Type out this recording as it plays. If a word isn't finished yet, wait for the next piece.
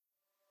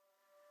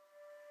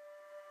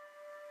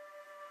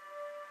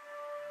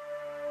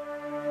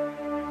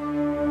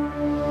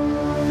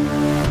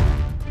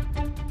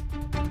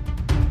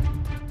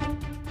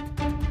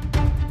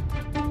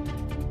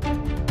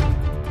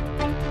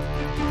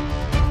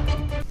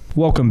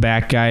Welcome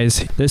back, guys.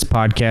 This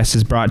podcast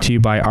is brought to you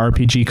by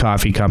RPG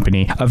Coffee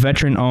Company, a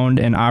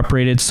veteran-owned and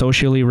operated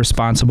socially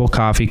responsible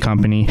coffee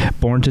company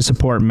born to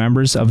support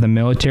members of the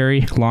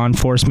military, law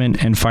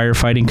enforcement, and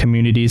firefighting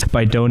communities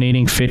by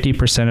donating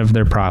 50% of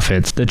their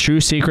profits. The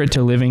true secret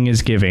to living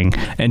is giving.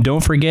 And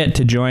don't forget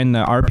to join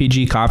the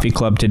RPG Coffee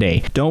Club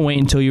today. Don't wait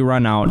until you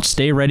run out.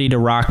 Stay ready to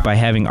rock by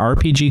having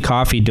RPG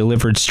Coffee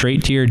delivered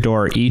straight to your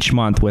door each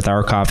month with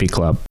our coffee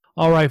club.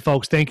 All right,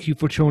 folks, thank you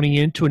for tuning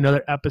in to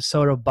another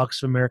episode of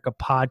Bucks of America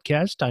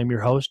podcast. I'm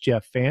your host,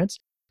 Jeff Vance.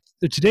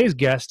 Today's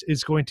guest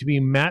is going to be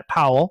Matt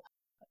Powell,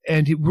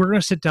 and we're going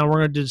to sit down. We're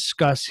going to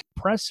discuss his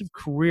impressive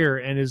career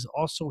and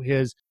also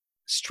his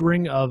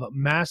string of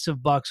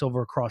massive bucks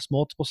over across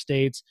multiple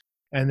states,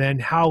 and then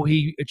how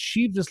he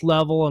achieved this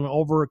level and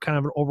over kind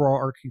of an overall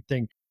arcing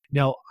thing.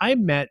 Now, I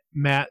met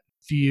Matt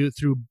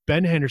through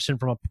Ben Henderson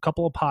from a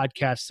couple of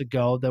podcasts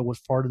ago that was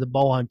part of the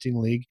Bow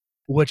Hunting League,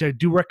 which I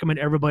do recommend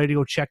everybody to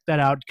go check that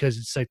out because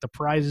it's like the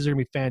prizes are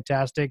going to be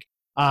fantastic.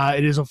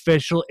 It is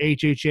official.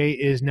 HHA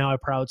is now a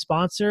proud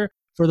sponsor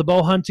for the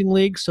Bow Hunting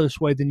League. So this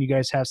way, then you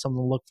guys have something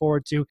to look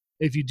forward to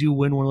if you do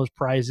win one of those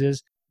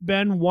prizes.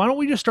 Ben, why don't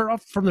we just start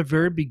off from the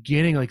very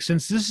beginning? Like,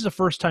 since this is the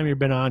first time you've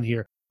been on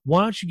here,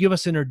 why don't you give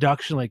us an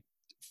introduction, like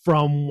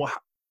from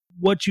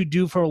what you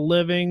do for a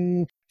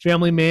living,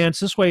 family man.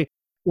 So this way,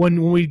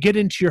 when we get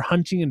into your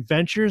hunting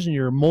adventures in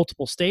your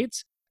multiple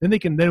states, then we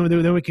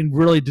can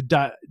really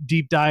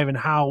deep dive in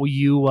how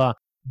you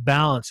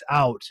balance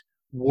out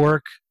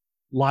work,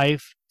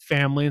 life,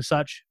 family, and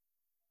such.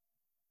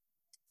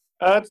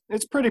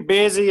 It's pretty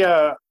busy.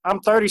 I'm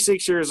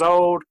 36 years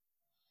old.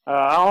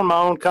 I own my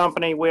own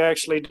company. We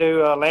actually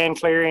do land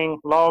clearing,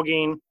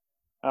 logging.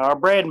 Our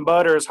bread and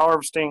butter is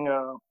harvesting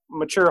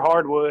mature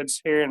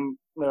hardwoods here in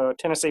the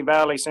Tennessee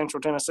Valley,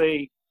 Central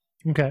Tennessee.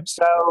 Okay.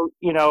 So,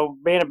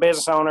 being a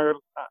business owner,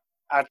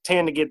 I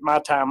tend to get my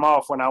time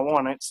off when I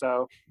want it.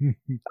 So,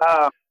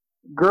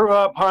 grew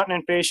up hunting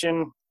and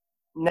fishing,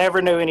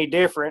 never knew any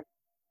different.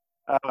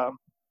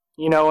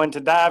 And to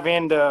dive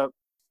into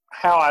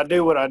how I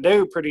do what I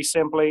do pretty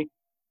simply,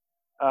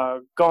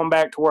 going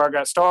back to where I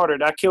got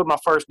started, I killed my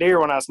first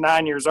deer when I was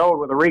 9 years old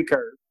with a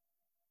recurve.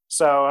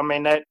 So, I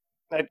mean, that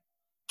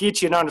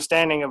gets you an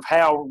understanding of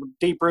how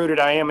deep-rooted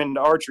I am into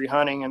archery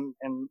hunting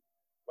and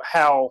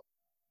how,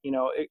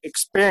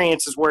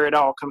 experience is where it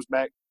all comes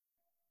back.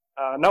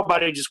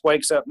 Nobody just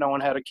wakes up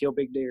knowing how to kill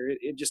big deer.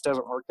 It just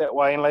doesn't work that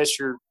way unless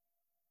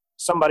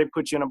somebody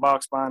puts you in a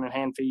box blind and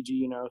hand feed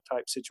you,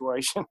 type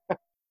situation.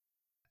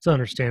 It's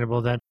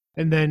understandable then.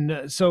 And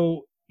then,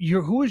 so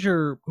who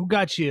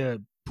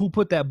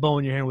put that bow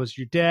in your hand? Was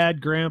your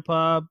dad,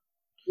 grandpa?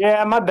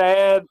 Yeah, my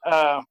dad.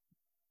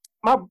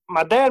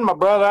 My dad and my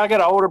brother. I got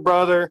an older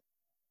brother,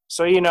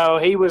 so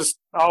he was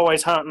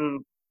always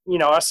hunting.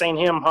 I seen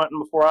him hunting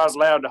before I was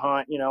allowed to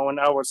hunt. When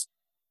I was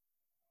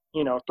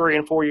 3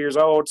 and 4 years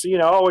old. So,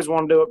 I always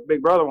want to do what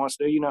big brother wants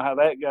to do. You know how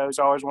that goes.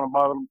 I always want to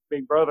bother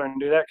big brother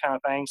and do that kind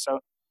of thing. So,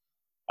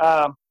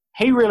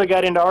 he really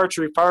got into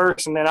archery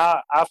first, and then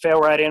I fell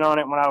right in on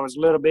it when I was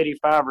little bitty,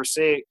 5 or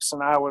 6.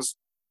 And I was,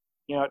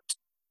 I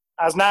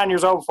was 9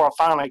 years old before I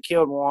finally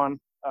killed one,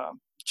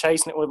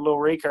 chasing it with a little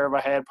recurve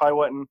I had. Probably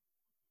wasn't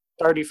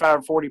 35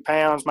 or 40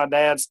 pounds.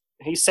 My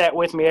he sat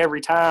with me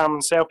every time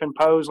and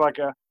self-imposed like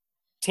a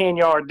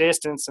 10-yard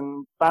distance,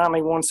 and finally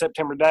one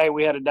September day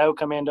we had a doe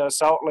come into a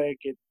salt lick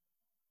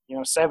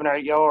at 7 or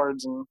 8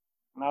 yards, and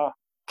I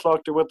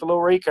clucked her with the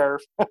little recurve.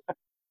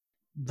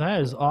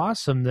 That is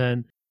awesome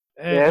then.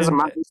 It's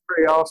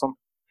pretty awesome.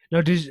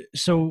 Now,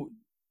 so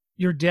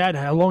your dad,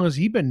 how long has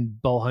he been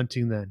bow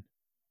hunting then?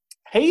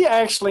 He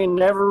actually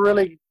never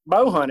really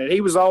bow hunted.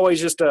 He was always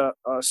just a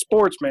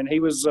sportsman. He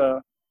was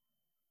a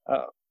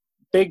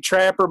big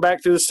trapper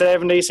back through the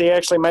 70s. He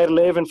actually made a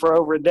living for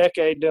over a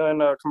decade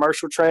doing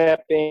commercial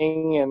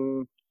trapping,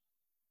 and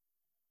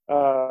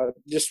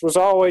just was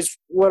always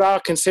what I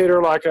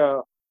consider like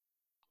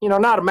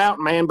not a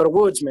mountain man, but a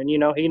woodsman.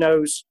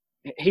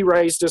 He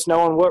raised us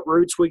knowing what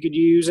roots we could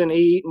use and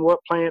eat and what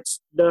plants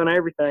done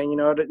everything.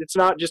 It's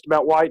not just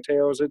about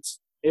whitetails.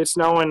 It's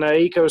knowing the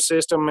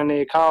ecosystem and the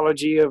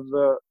ecology of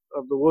the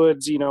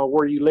woods,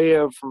 where you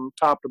live from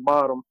top to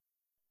bottom.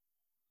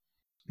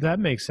 That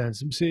makes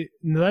sense. See,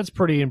 that's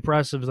pretty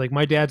impressive. Like,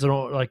 my dad's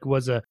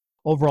was a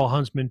overall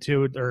huntsman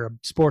too, or a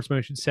sportsman,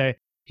 I should say.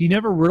 He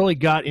never really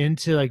got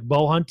into like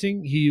bow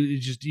hunting.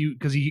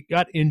 Because he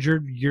got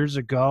injured years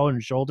ago in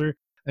his shoulder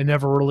and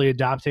never really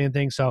adopted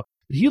anything. So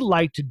he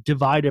liked to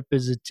divide up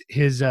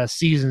his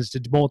seasons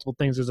to multiple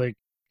things. It's like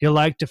he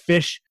liked to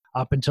fish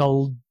up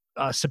until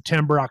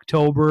September,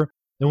 October,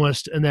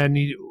 and then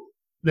he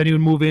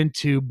would move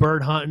into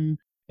bird hunting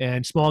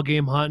and small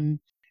game hunting,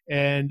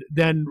 and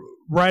then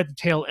right at the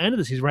tail end of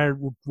the season, right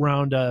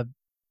around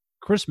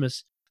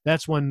Christmas,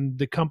 that's when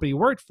the company he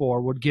worked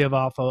for would give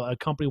off a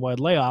company-wide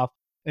layoff,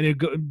 and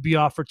it'd be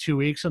off for 2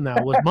 weeks, and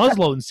that was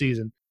muzzleloading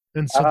season.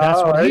 And so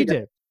that's what he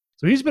did.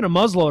 So he's been a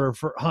muzzleloader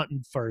for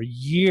hunting for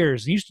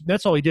years.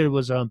 That's all he did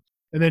was, and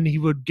then he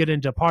would get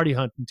into party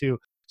hunting too.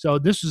 So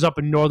this was up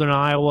in northern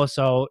Iowa.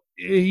 So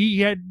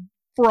he had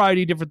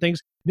variety of different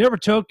things. Never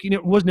took,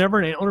 was never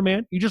an antler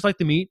man. He just liked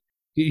the meat.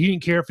 He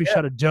didn't care if he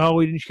shot a doe.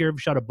 He didn't care if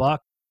he shot a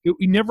buck.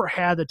 He never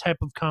had the type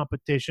of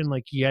competition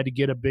like he had to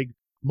get a big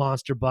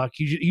monster buck.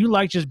 He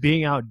liked just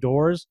being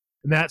outdoors,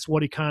 and that's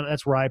what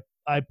that's where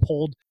I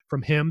pulled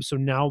from him. So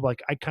now,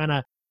 like, I kind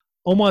of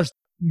almost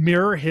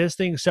mirror his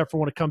thing, except for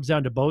when it comes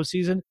down to bow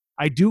season.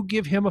 I do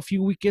give him a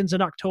few weekends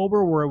in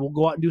October where we'll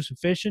go out and do some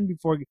fishing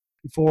before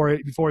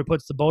he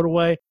puts the boat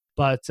away.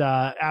 But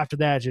after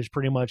that, it's just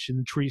pretty much in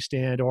the tree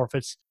stand, or if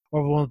it's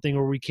one thing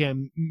where we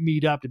can't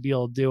meet up to be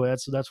able to do it.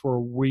 So that's where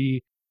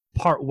we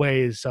part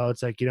ways. So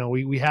it's like,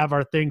 we have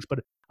our things, but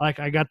like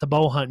I got the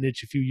bow hunting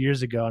itch a few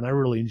years ago, and I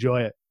really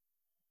enjoy it.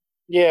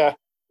 Yeah.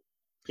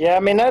 Yeah, I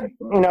mean,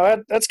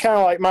 that's kind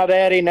of like my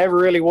daddy never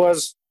really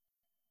was.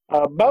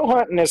 Bow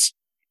hunting is,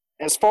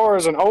 as far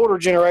as an older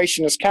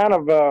generation, is kind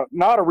of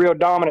not a real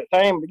dominant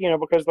thing,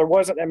 because there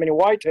wasn't that many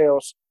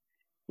whitetails,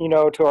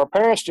 to our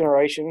parents'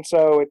 generation.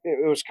 So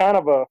it was kind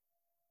of a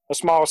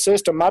small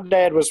system. My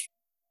dad was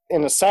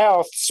in the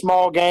South,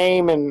 small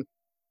game and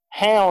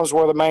hounds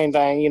were the main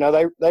thing.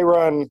 They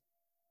run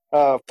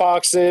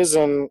foxes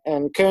and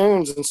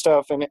coons and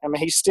stuff. And I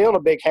mean, he's still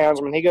a big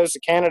houndsman. He goes to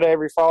Canada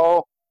every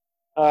fall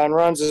and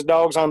runs his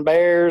dogs on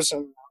bears.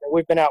 And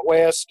we've been out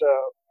west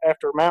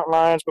after mountain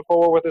lions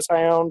before with his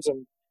hounds.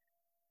 And,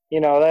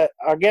 I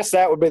guess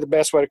that would be the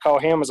best way to call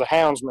him, as a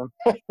houndsman.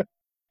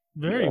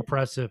 Very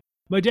impressive.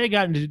 My dad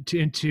got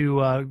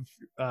into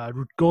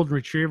golden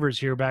retrievers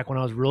here back when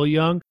I was really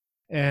young,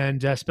 and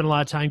spent a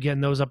lot of time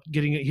getting those up.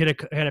 He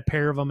had a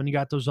pair of them, and he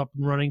got those up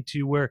and running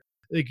to where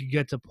they could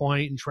get to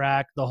point and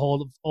track the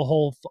whole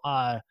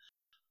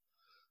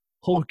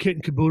kit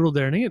and caboodle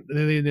there. And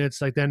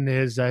it's like then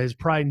his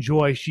pride and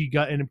joy. She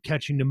ended up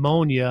catching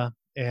pneumonia,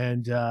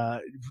 and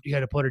he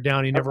had to put her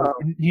down. He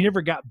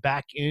never got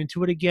back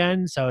into it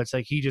again. So it's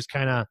like he just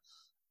kind of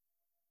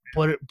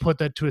put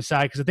that to his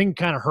side, because I think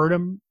it kind of hurt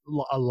him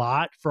a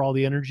lot for all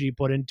the energy he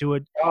put into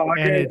it. Oh,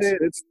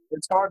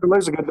 it's hard to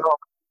lose a good dog.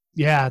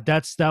 Yeah,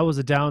 that was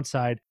a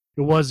downside.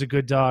 It was a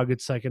good dog.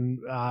 It's like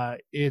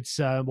it's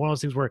one of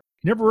those things where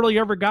he never really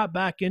ever got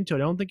back into it.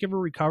 I don't think he ever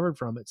recovered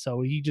from it. So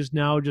he just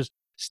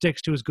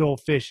sticks to his good old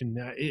fishing.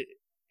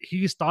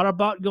 He's thought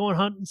about going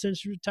hunting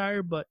since he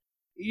retired, but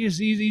he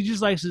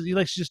just likes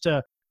just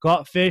to go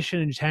out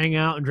fishing and just hang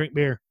out and drink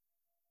beer.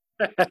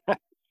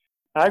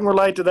 I can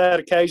relate to that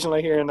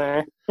occasionally here and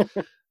there.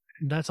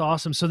 That's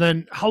awesome. So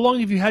then, how long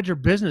have you had your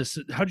business?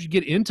 How did you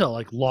get into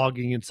like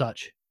logging and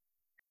such?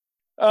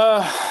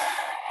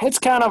 It's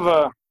kind of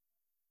a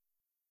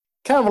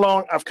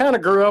long. I've kind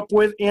of grew up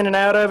in and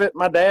out of it.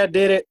 My dad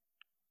did it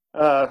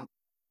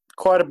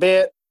quite a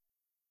bit,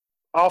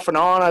 off and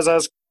on,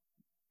 as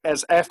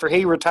after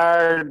he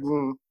retired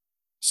and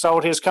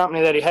sold his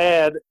company that he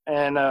had,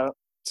 and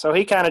so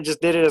he kind of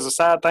just did it as a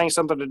side thing,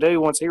 something to do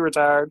once he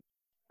retired.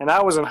 And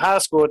I was in high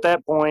school at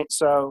that point,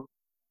 so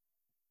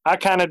I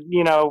kind of,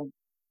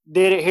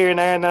 did it here and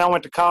there. And then I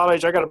went to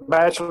college. I got a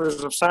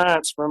bachelor's of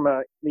science from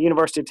the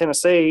University of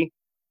Tennessee.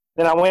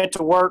 Then I went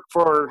to work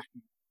for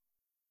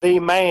the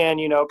man,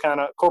 kind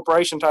of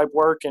corporation type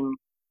work, and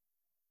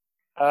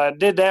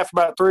did that for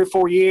about 3 or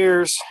 4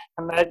 years.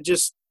 And that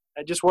just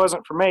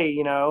wasn't for me,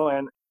 and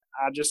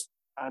I just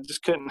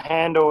couldn't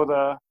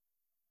handle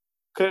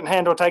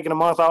taking a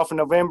month off in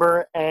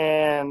November,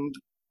 and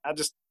I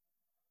just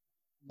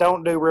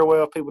don't do real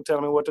well if people tell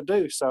me what to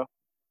do. So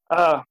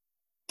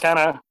kind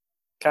of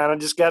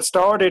just got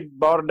started,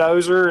 bought a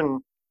dozer,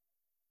 and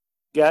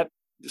got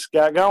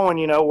going,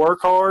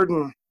 work hard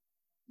and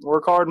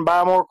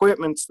buy more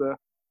equipment. The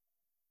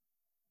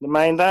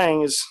main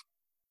thing is.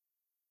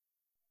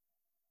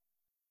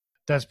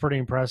 That's pretty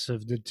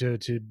impressive to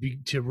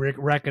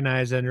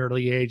recognize at an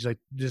early age. Like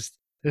this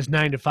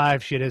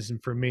 9-to-5 shit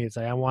isn't for me. It's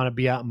like I want to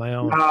be out on my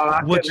own. No,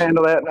 I couldn't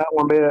handle that not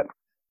one bit.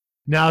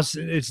 Now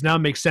now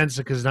makes sense,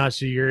 because now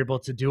so you're able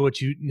to do what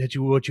you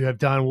have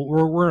done.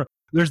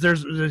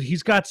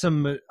 He's got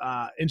some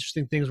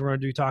interesting things we're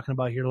going to be talking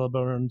about here a little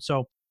bit. And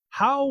so,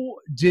 how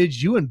did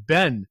you and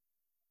Ben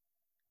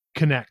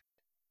connect?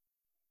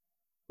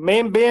 Me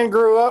and Ben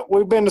grew up.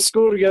 We've been to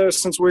school together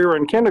since we were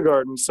in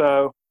kindergarten.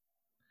 So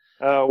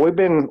we've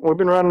been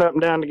running up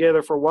and down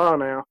together for a while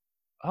now.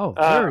 Oh,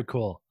 very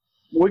cool.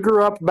 We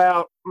grew up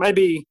about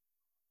maybe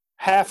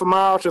half a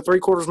mile to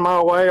 3/4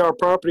 mile away. Our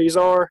properties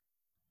are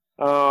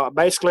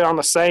basically on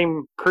the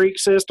same creek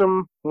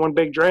system, one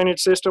big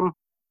drainage system.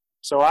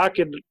 So I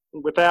could,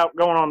 without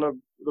going on the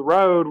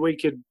road, we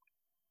could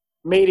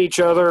meet each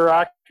other.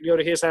 I could go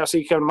to his house,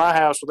 he could come to my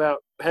house without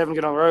having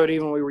to get on the road,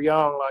 even when we were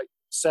young, like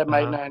 7,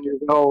 8, 9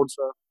 years old.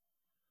 So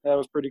that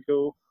was pretty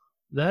cool.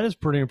 That is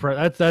pretty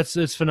impressive.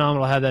 It's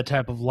phenomenal to have that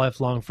type of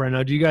lifelong friend.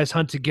 Now, do you guys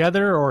hunt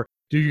together, or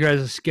do you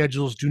guys'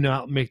 schedules do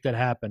not make that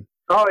happen?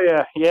 Oh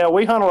yeah,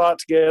 we hunt a lot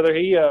together.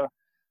 He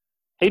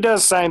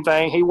does the same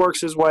thing. He works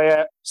his way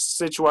at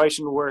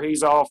situation where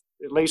he's off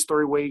at least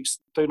 3 weeks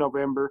through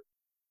November.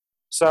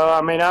 So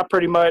I mean, I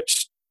pretty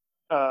much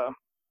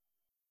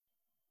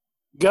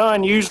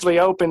gun usually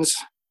opens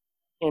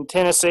in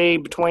Tennessee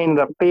between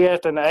the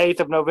 5th and the 8th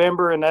of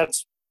November, and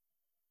that's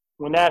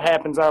when that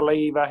happens, I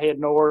leave. I head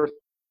north,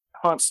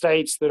 hunt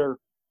states that are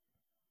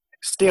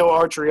still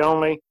archery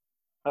only.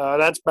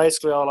 That's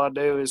basically all I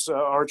do is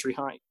archery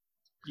hunt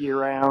year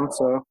round.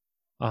 So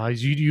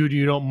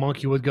you don't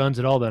monkey with guns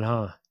at all, then,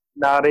 huh?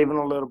 not even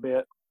a little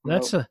bit.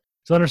 That's Nope.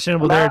 it's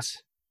understandable. There,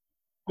 it's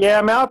Yeah,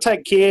 I mean, I'll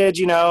take kids,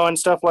 and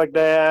stuff like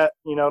that.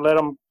 Let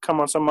them come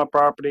on some of my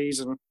properties,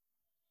 and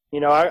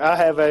I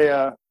have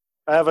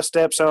a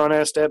stepson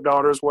and a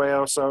stepdaughter as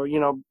well. So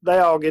they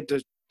all get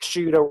to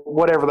shoot or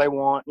whatever they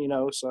want.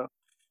 So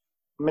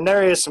I mean,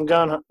 there's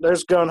gun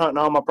hunting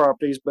on my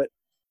properties, but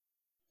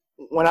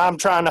when I'm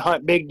trying to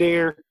hunt big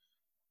deer,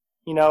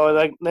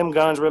 them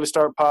guns really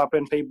start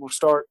popping. People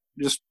start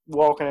just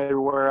walking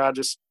everywhere. I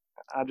just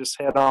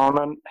head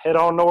on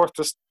north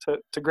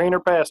to greener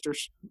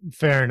pastures.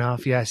 fair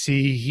enough. Yeah.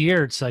 See,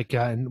 here it's like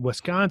in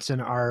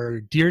Wisconsin, our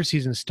deer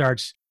season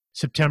starts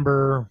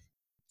September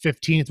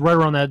 15th, right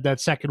around that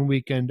second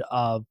weekend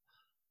of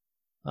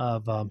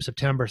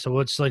September. So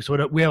it's like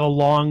we have a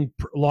long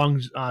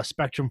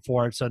spectrum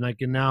for it. So like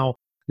now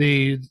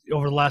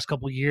over the last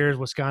couple of years,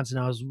 Wisconsin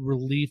now has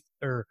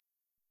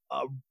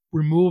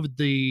removed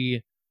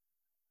the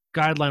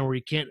guideline where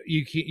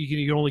you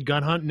can only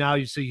gun hunt. Now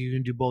you say you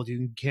can do both.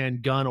 You can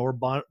gun or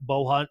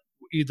bow hunt,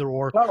 either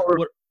or.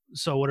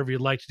 So whatever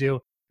you'd like to do.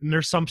 And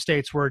there's some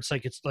states where it's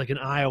like in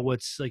Iowa.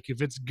 It's like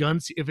if it's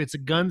a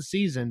gun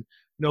season,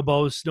 no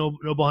bow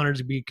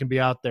hunters can be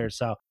out there.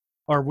 So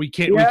we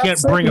can't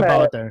bring a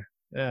bow out there.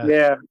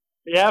 Yeah.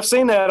 I've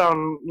seen that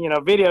on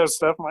video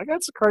stuff. I'm like,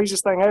 that's the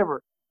craziest thing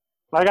ever.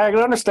 Like, I can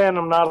understand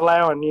them not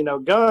allowing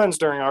guns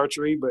during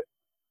archery, but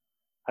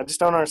I just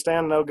don't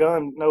understand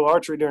no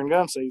archery during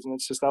gun season.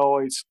 It's just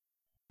always,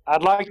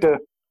 I'd like to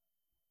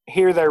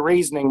hear their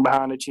reasoning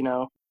behind it.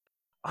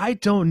 I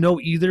don't know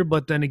either,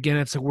 but then again,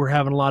 it's like we're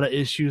having a lot of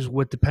issues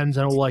with, depends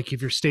on like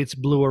if your state's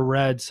blue or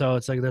red. So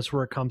it's like that's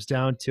where it comes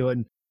down to it.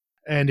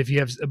 And if you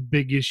have a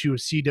big issue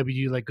with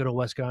CWD, like good old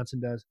Wisconsin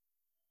does.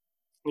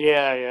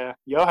 Yeah.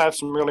 Y'all have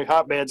some really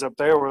hotbeds up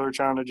there where they're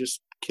trying to just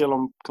kill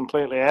them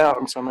completely out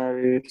in some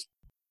areas.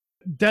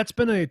 That's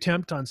been an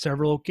attempt on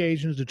several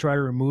occasions to try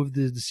to remove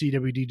the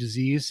CWD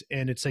disease.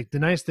 And it's like the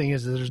nice thing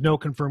is that there's no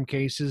confirmed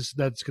cases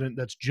that's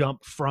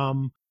jumped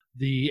from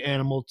the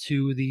animal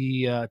to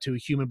a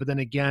human. But then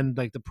again,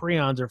 like the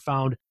prions are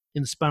found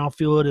in the spinal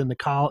fluid in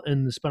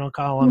the spinal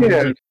column.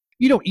 Yeah. Like,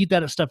 you don't eat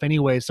that stuff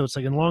anyway. So it's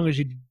like, as long as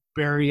you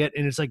bury it,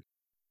 and it's like,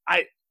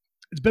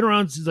 it's been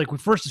around since like we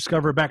first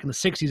discovered it back in the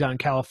 60s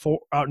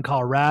out in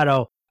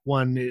Colorado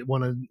when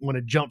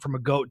it jumped from a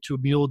goat to a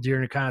mule deer,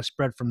 and it kind of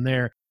spread from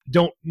there.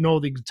 Don't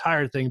know the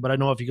entire thing, but I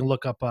know if you can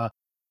look up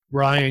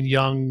Ryan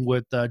Young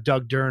with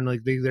Doug Dern,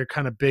 like they're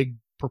kind of big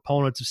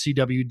proponents of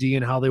CWD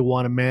and how they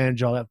want to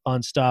manage all that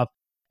fun stuff,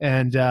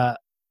 and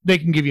they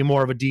can give you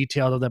more of a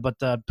detail of that.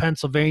 But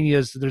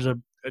Pennsylvania's, there's a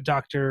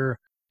doctor,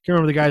 can't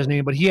remember the guy's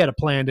name, but he had a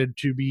plan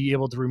to be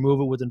able to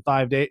remove it within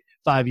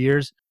 5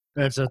 years.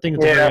 And so I think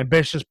it's a very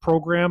ambitious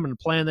program and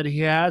plan that he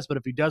has, but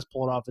if he does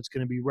pull it off, it's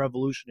going to be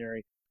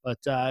revolutionary. But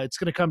it's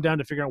going to come down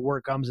to figuring out where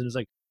it comes in. It's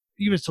like,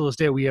 even to this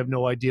day, we have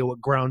no idea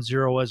what ground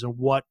zero is and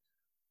what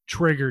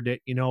triggered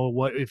it.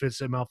 What if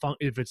it's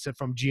if it's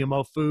from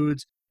GMO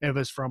foods, if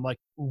it's from like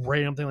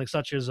random thing like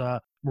such as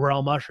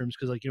morel mushrooms,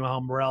 because like how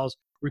morels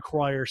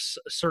require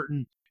a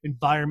certain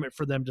environment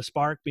for them to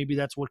spark. Maybe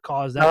that's what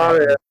caused that. Oh,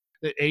 yeah.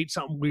 It ate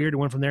something weird and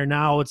went from there.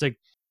 Now it's like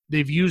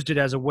they've used it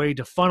as a way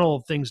to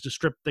funnel things, to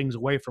strip things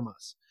away from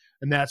us,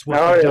 and that's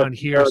what they've done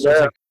here. So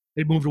it's like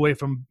they moved away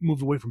from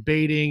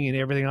baiting and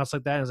everything else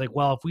like that. And it's like,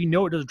 well, if we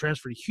know it doesn't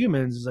transfer to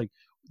humans, it's like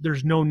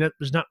there's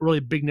not really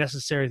a big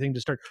necessary thing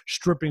to start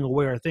stripping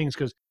away our things,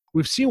 because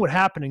we've seen what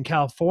happened in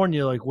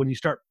California. Like when you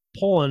start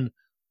pulling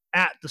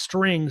at the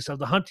strings of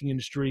the hunting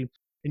industry,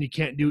 and you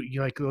can't do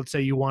like, let's say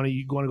you want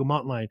to go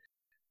mountain lion,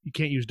 you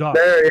can't use dogs.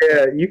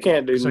 You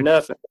can't do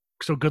nothing.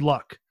 So good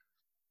luck.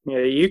 Yeah,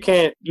 you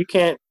can't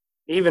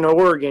even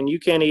Oregon. You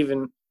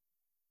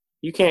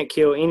can't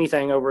kill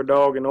anything over a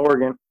dog in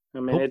Oregon. I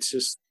mean,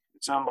 it's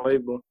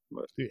unbelievable.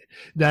 But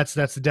that's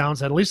the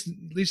downside. At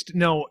least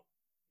no.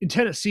 In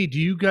Tennessee, do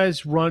you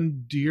guys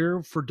run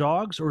deer for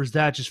dogs, or is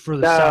that just for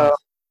the South?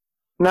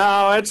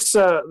 No, it's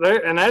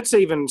and that's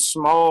even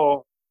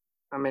small.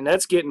 I mean,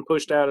 that's getting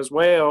pushed out as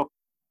well.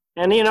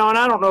 And and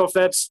I don't know if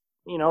that's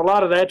a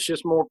lot of that's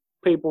just more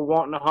people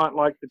wanting to hunt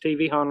like the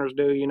TV hunters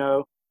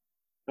do.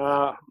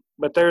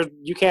 But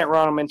you can't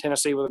run them in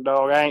Tennessee with a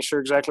dog. I ain't sure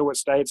exactly what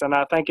states, and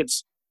I think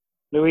it's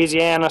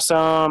Louisiana,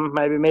 some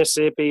maybe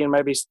Mississippi, and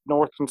maybe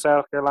North and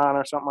South Carolina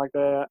or something like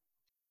that.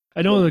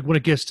 I know, like when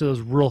it gets to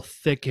those real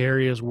thick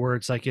areas where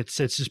it's like it's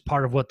just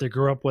part of what they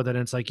grew up with, and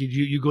it's like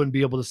you couldn't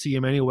be able to see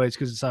them anyways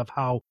because it's of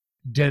how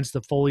dense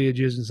the foliage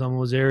is in some of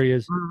those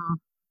areas. Mm-hmm.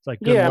 It's like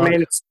I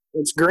mean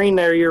it's green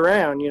there year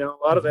round. A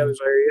lot of those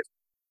areas.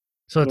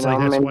 So it's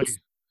that's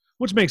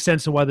which makes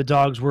sense to why the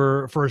dogs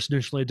were first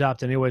initially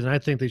adopted, anyways. And I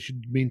think they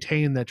should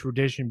maintain that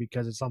tradition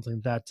because it's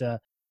something that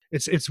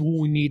it's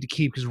what we need to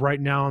keep. Because right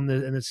now, and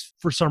it's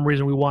for some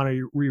reason we want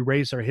to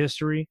erase our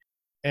history.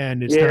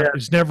 And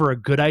it's never a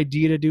good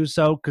idea to do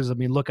so, because I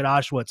mean, look at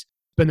Auschwitz.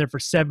 been there for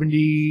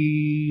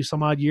 70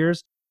 some odd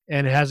years,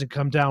 and it hasn't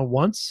come down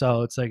once.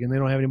 So it's like, and they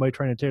don't have anybody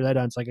trying to tear that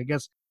down. It's like, I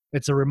guess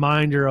it's a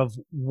reminder of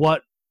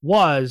what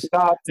was,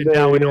 and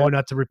now we know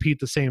not to repeat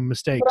the same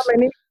mistakes. But I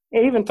mean,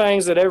 even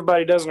things that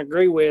everybody doesn't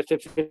agree with,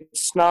 if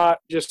it's not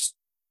just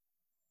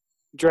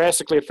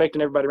drastically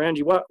affecting everybody around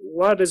you,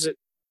 why does it?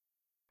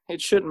 It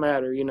shouldn't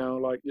matter,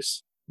 like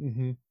this.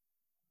 Mm-hmm.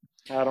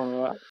 I don't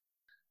know.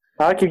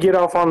 I could get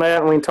off on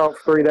that and we can talk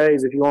for 3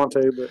 days if you want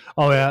to. But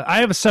oh yeah, I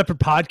have a separate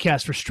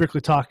podcast for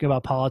strictly talking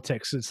about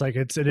politics. It's like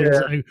it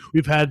is. Like,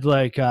 we've had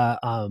like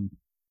my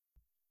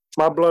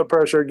blood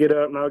pressure get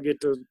up and I'll get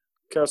to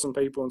cussing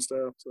people and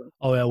stuff. So.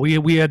 Oh yeah,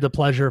 we had the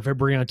pleasure of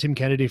bringing on Tim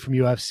Kennedy from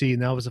UFC,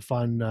 and that was a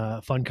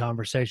fun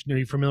conversation. Are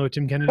you familiar with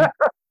Tim Kennedy?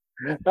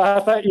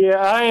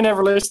 I ain't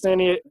ever listened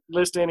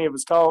to any of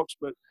his talks,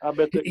 but I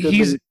bet that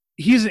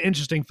he's an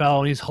interesting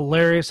fellow. He's a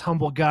hilarious,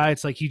 humble guy.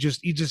 It's like he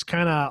just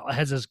kind of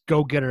has this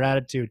go-getter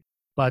attitude.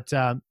 But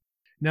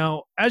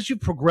now, as you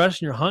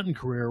progress in your hunting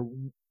career,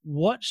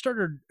 what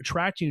started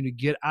attracting you to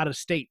get out of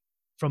state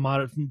from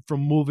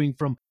moving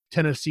from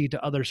Tennessee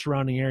to other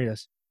surrounding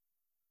areas?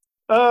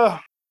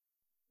 Well,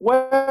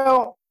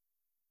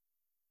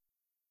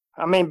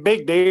 I mean,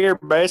 big deer,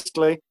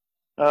 basically,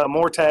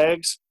 more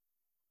tags.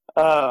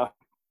 I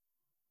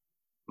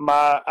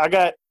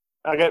got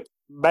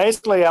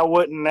basically, I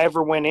wouldn't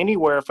ever went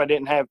anywhere if I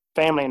didn't have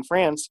family and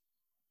friends.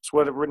 That's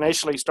what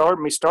initially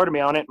started me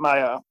on it.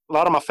 A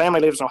lot of my family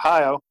lives in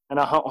Ohio, and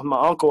I hunt with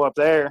my uncle up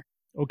there.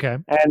 Okay.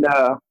 And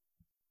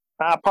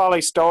I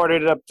probably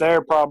started up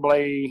there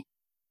probably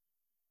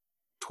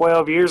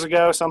 12 years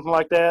ago, something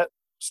like that.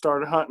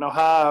 Started hunting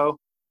Ohio,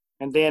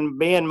 and then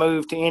Ben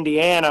moved to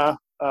Indiana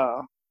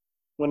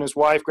when his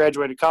wife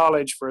graduated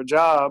college for a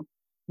job.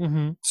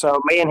 Mm-hmm.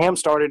 So me and him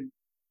started,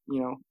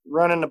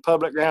 running the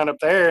public ground up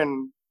there,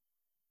 and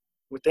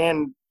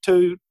within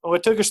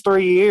it took us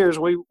 3 years.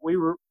 We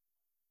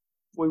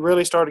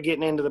really started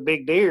getting into the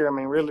big deer. I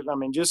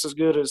mean, just as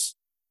good as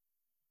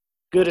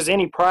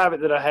any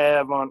private that I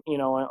have on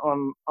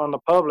the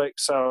public.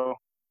 So,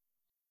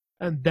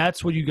 and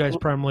that's what you guys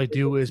primarily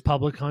do is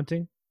public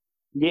hunting.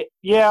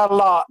 Yeah, a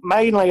lot,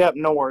 mainly up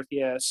north.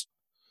 Yes.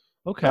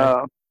 Okay.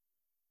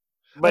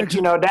 But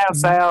down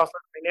south,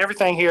 I mean,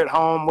 everything here at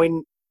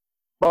home.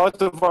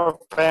 Both of our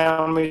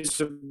families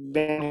have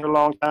been here a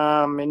long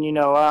time, and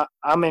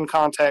I'm in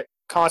constant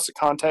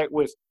contact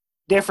with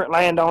different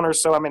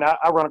landowners. So I mean, I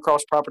run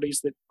across properties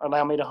that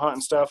allow me to hunt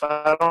and stuff.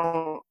 I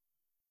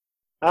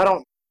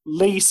don't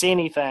lease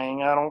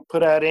anything. I don't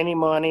put out any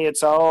money.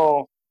 It's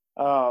all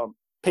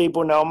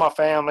people know my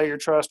family are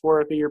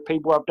trustworthy, or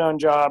people I've done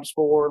jobs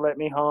for let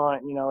me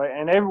hunt.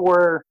 And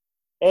everywhere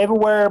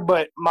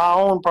but my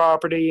own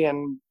property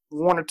and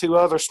one or two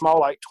other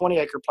small, like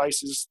 20-acre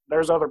places,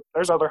 there's other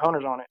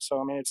hunters on it.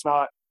 So I mean,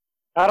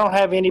 I don't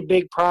have any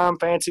big prime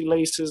fancy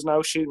leases,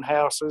 no shooting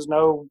houses,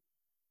 no.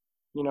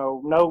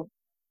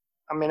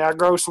 I mean, I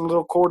grow some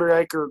little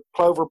 1/4-acre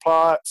clover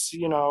plots.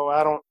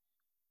 I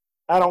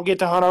don't get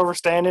to hunt over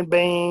standing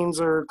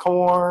beans or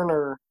corn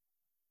or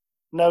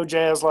no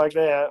jazz like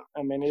that.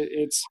 I mean,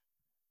 it's.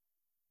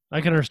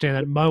 I can understand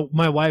that.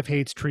 My wife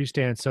hates tree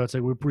stands, so it's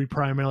like we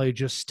primarily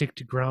just stick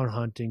to ground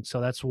hunting. So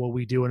that's what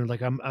we do, and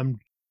like I'm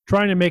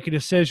trying to make a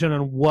decision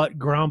on what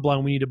ground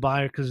blind we need to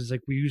buy, because it's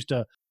like we used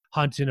to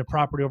hunt in a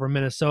property over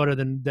Minnesota.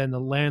 Then the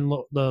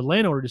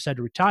landowner decided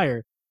to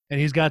retire, and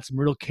he's got some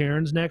real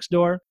cairns next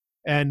door,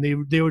 and they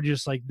would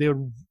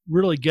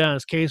really get on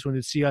his case when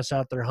they'd see us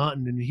out there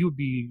hunting, and he would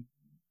be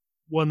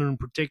one in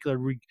particular.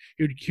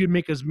 He would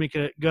make us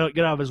get out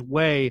of his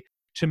way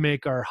to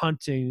make our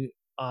hunting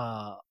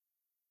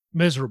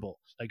miserable,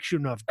 like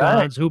shooting off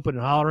guns, hooping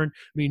and hollering.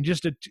 I mean,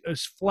 just a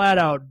flat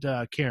out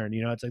Karen.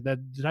 It's like that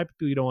the type of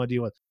people you don't want to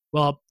deal with.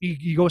 Well,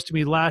 he goes to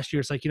me last year.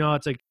 It's like,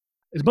 it's like,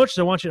 as much as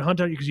I want you to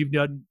hunt on you because you've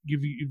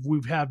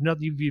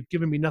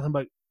given me nothing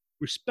but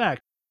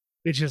respect.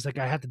 It's just like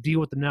I have to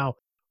deal with them now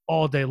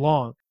all day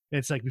long. And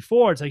it's like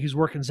before, it's like he's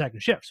working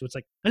second shift, so it's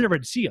like I never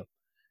had to see him.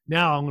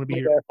 Now I'm going to be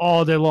here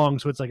all day long,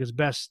 so it's like his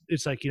best.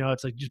 It's like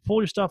it's like just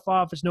pull your stuff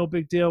off. It's no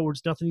big deal.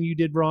 It's nothing you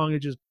did wrong.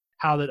 It's just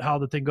how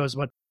the thing goes.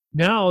 But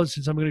now,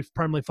 since I'm going to be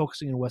primarily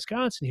focusing in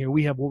Wisconsin here,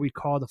 we have what we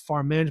call the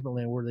farm management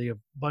land, where they have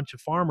a bunch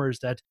of farmers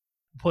that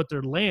put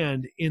their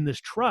land in this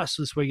trust,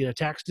 so this way you get a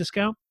tax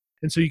discount.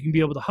 And so you can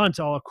be able to hunt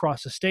all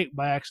across the state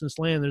by access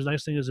land. There's a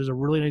nice thing is there's a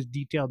really nice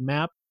detailed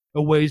map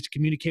of ways to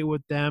communicate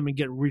with them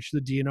and reach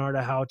the DNR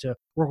to how to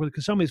work with it,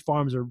 because some of these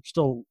farms are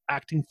still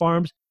acting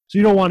farms. So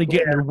you don't want to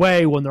get in their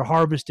way when they're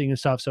harvesting and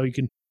stuff, so you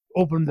can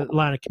open the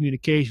line of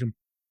communication.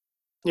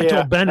 I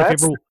told Ben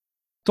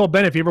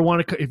if you ever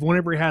want to,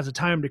 whenever he has a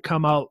time to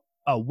come out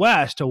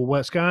west to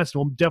Wisconsin,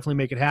 we'll definitely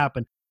make it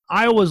happen.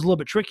 Iowa's a little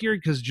bit trickier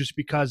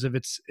because of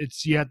it's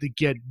you have to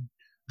get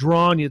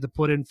drawn, you have to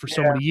put in for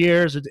so many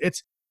years.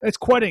 It's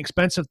quite an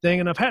expensive thing.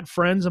 And I've had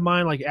friends of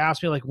mine like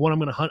ask me like when I'm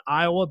going to hunt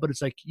Iowa, but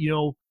it's like,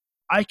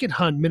 I could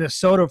hunt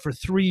Minnesota for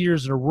 3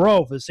 years in a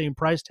row for the same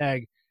price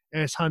tag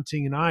as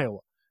hunting in Iowa.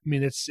 I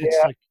mean, it's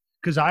like,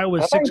 because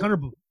Iowa's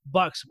 $600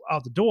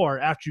 out the door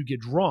after you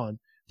get drawn.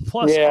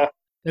 Plus,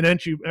 And then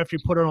after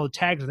you put on all the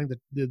tags, I think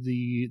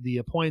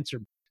the points are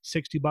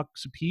 $60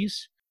 a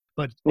piece.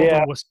 But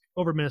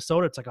over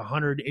Minnesota, it's like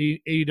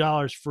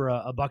 $180 for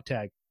a buck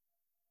tag.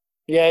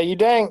 Yeah, you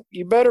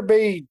better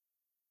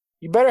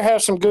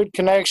have some good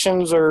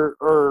connections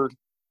or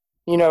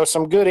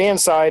some good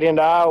insight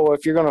into Iowa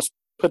if you're going to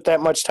put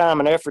that much time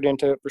and effort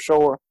into it, for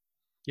sure.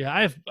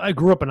 Yeah, I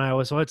grew up in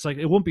Iowa, so it's like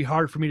it won't be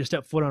hard for me to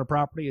step foot on a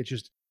property. It's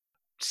just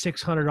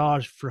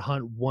 $600 for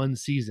hunt one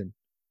season.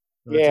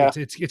 Yeah,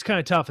 it's kind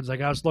of tough. It's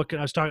like I was talking.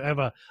 I have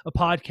a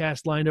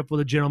podcast lined up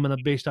with a gentleman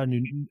based out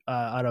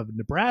of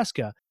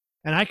Nebraska,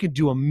 and I could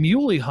do a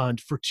muley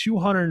hunt for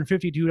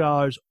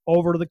 $252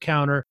 over to the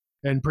counter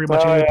and pretty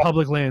much any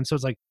public land. So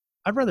it's like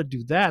I'd rather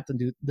do that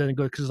than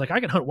go, because like I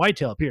can hunt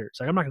whitetail up here. It's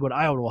like I'm not gonna go to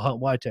Iowa to hunt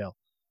whitetail.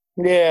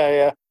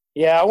 Yeah.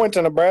 I went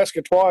to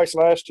Nebraska twice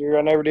last year.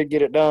 I never did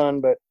get it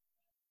done, but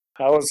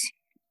I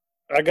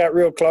got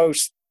real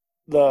close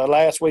the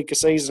last week of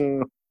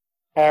season,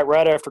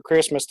 right after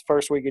Christmas, the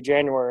first week of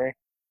January.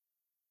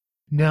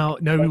 Now,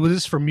 was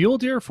this for mule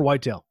deer or for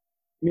whitetail?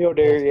 Mule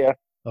deer, yeah.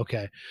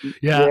 Okay,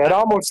 yeah. It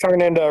almost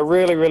turned into a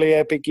really, really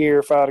epic year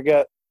if I'd have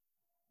got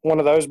one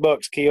of those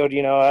bucks killed.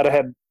 I'd have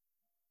had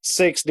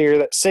six deer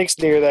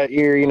that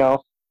year.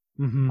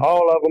 Mm-hmm.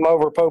 All of them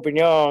over Pope and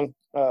Young,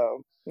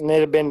 and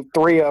it'd have been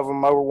 3 of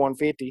them over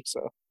 150.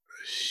 So,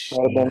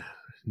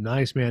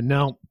 nice, man.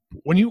 Now,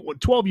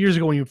 12 years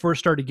ago when you first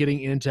started getting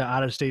into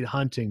out of state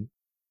hunting,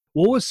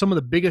 what was some of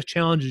the biggest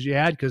challenges you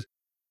had? Because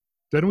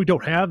then we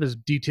don't have as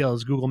detailed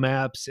as Google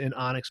Maps and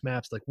Onyx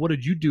Maps. Like, what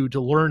did you do to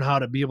learn how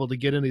to be able to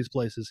get in these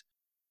places?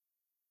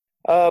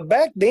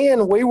 Back then,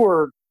 a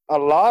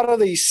lot of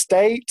these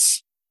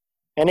states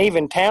and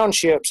even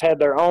townships had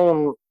their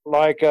own,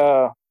 like,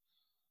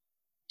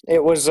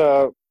 it was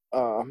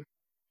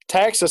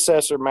tax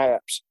assessor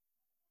maps.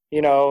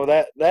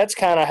 That's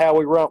kind of how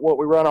we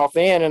run off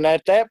in. And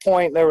at that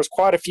point, there was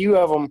quite a few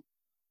of them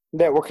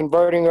that were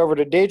converting over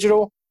to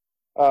digital.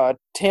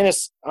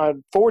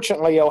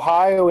 Unfortunately,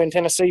 Ohio and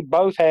Tennessee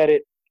both had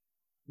it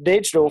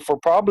digital for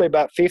probably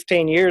about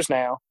 15 years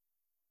now.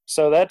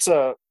 So that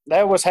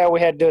was how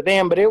we had to do it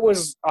then, but it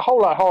was a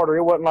whole lot harder.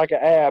 It wasn't like an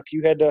app.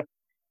 You had to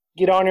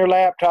get on your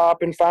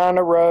laptop and find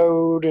a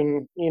road,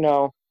 and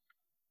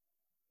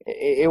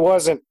it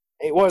wasn't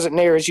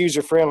near as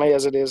user friendly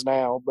as it is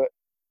now. But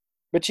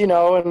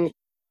and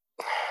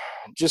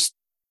just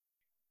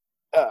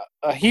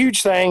a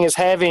huge thing is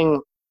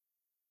having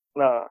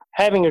a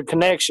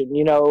connection.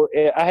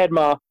 I had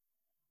my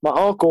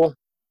uncle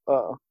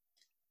up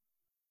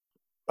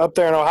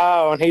there in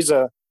Ohio, and he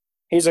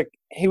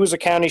was a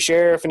county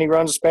sheriff, and he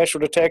runs a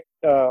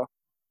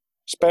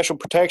special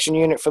protection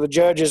unit for the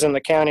judges in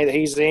the county that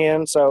he's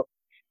in. So,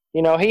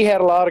 he had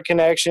a lot of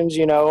connections,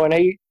 and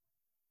he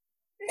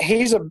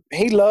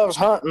loves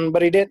hunting,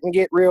 but he didn't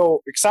get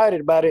real excited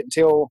about it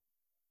until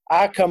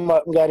I come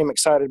up and got him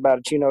excited about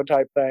it,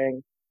 type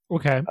thing.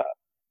 Okay.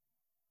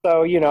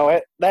 So,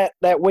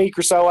 that week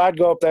or so, I'd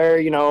go up there,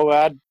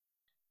 I'd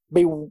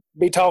be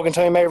talking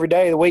to him every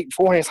day the week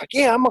before, and he's like,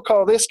 yeah, I'm going to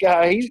call this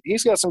guy.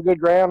 He's got some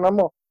good ground. I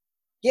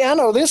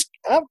know this.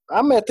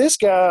 I met this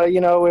guy,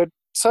 at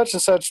such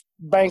and such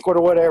banquet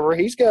or whatever.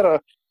 He's got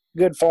a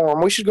good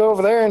farm. We should go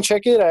over there and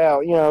check it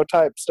out,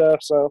 type stuff.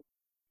 So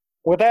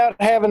without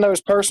having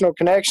those personal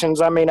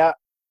connections, I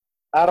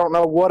don't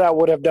know what I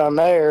would have done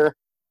there.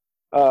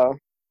 But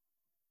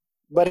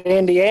in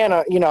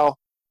Indiana,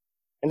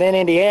 and then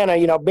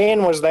Indiana,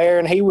 Ben was there,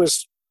 and he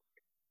was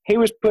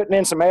putting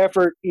in some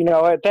effort.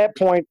 At that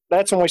point,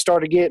 that's when we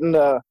started getting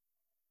the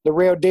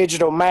real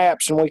digital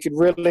maps, and we could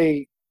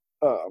really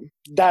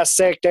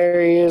dissect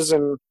areas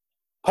and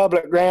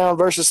public ground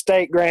versus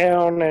state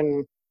ground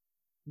and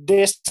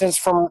distance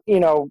from,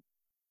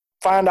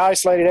 find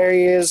isolated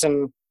areas.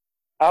 And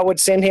I would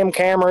send him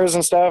cameras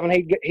and stuff, and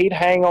he'd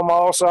hang them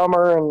all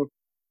summer, and,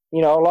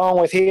 along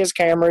with his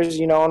cameras,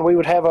 and we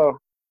would have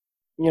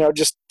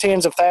just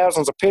tens of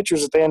thousands of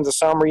pictures at the end of the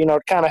summer, to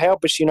kind of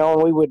help us, and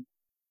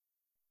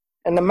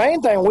the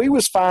main thing we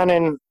was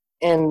finding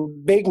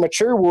in big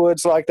mature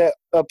woods like that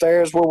up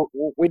there is where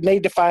we'd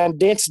need to find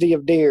density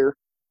of deer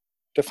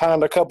to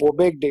find a couple of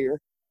big deer.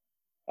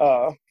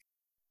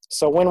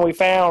 So when we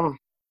found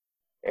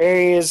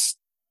areas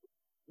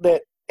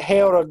that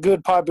held a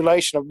good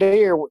population of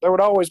deer, there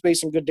would always be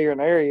some good deer in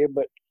the area.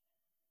 But,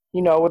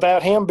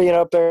 without him being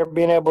up there,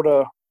 being able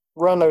to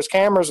run those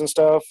cameras and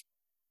stuff,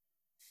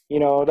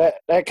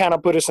 that kind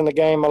of put us in the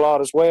game a lot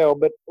as well.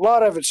 But a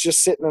lot of it's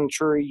just sitting in a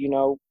tree,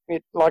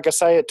 like I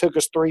say, it took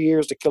us 3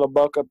 years to kill a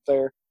buck up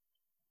there.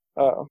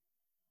 And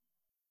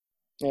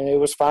it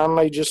was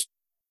finally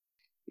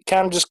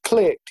kind of just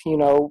clicked,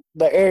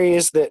 the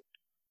areas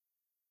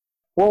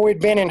where we'd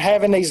been in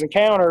having these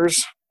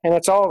encounters, and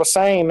it's all the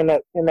same in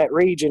that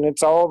region.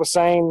 It's all the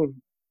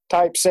same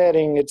type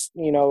setting. It's,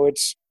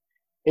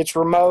 it's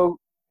remote.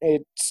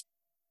 It's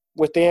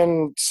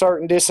within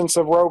certain distance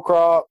of row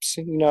crops,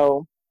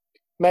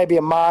 maybe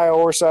a mile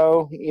or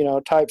so,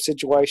 type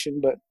situation.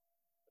 But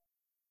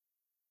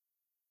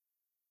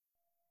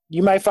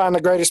you may find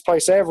the greatest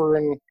place ever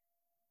and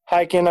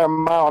hike in there a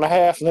mile and a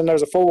half, and then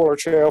there's a 4-wheeler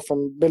trail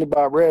from Billy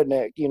Bob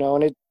Redneck,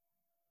 and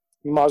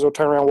you might as well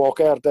turn around and walk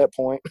out at that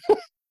point.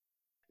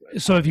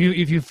 So if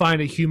you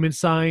find a human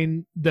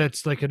sign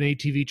that's like an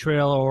ATV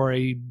trail or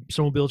a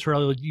snowmobile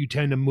trail, you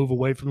tend to move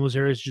away from those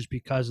areas just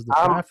because of the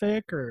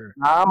traffic, or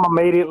I'm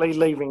immediately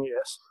leaving.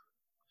 Yes,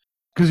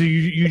 because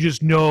you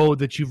just know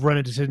that you've run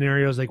into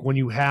scenarios like when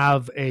you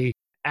have a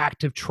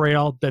active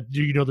trail that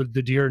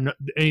the deer,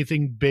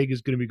 anything big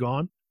is going to be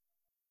gone.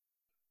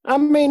 I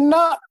mean,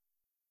 no,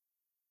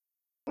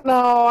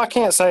 I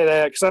can't say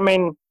that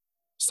because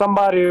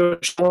somebody was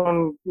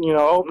showing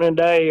opening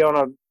day on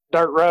a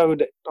dirt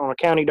road, on a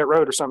county dirt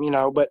road or something,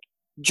 but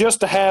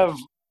just to have,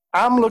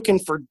 I'm looking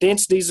for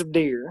densities of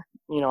deer,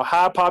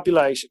 high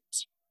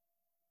populations.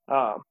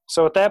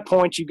 So at that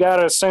point, you got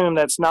to assume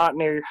that's not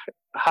near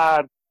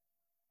high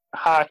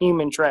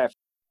human traffic.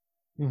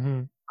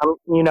 Mm-hmm.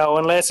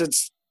 Unless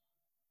it's,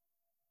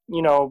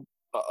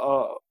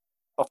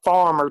 a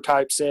farmer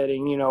type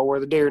setting, where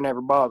the deer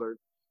never bothered,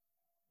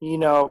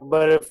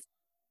 but if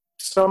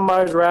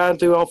somebody's riding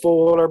through on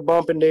 4-wheeler,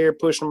 bumping deer,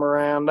 pushing them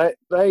around,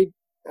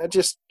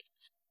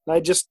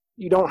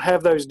 you don't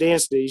have those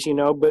densities,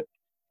 but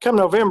come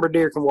November,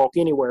 deer can walk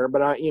anywhere,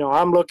 but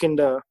I'm looking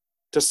to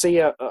see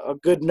a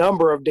good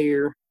number of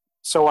deer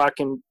so I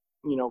can,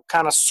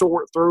 kind of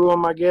sort through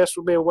them, I guess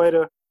would be a way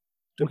to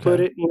put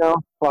it,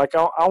 like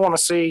I want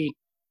to see,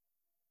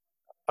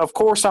 of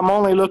course I'm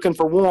only looking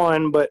for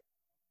one, but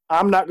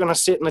I'm not going to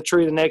sit in the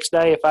tree the next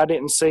day if I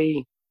didn't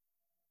see,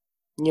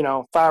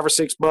 5 or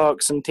 6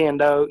 bucks and 10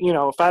 doe.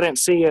 If I didn't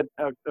see a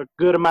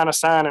good amount of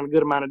sign and a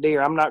good amount of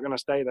deer, I'm not going to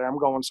stay there. I'm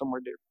going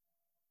somewhere different.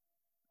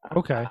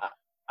 Okay.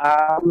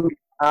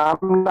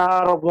 I'm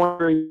not a one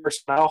tree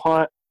person. I'll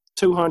hunt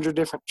 200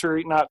 different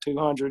trees, not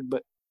 200,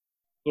 but,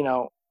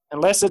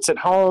 unless it's at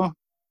home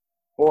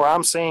or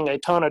I'm seeing a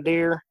ton of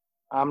deer,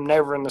 I'm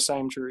never in the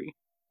same tree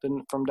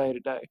from day to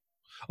day.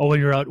 Oh,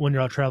 when you're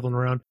out traveling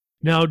around.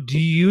 Now, do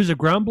you use a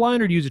ground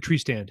blind or do you use a tree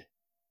stand?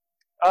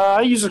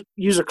 I use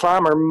a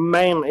climber.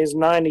 Mainly is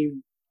 98%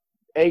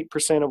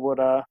 of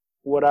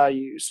what I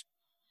use.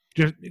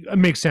 Just, it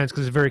makes sense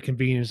because it's very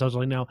convenient. So I was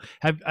like, now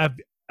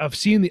I've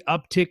seen the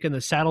uptick in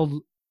the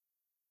saddle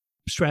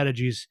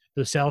strategies,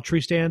 the saddle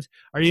tree stands.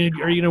 Are you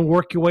going to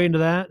work your way into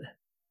that?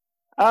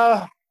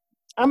 I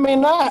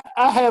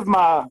have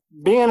my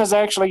Ben is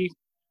actually.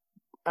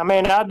 I'm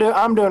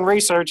doing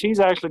research. He's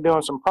actually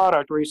doing some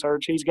product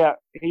research. He's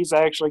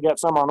actually got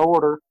some on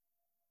order.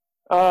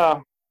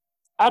 I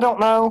don't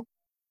know.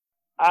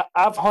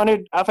 I've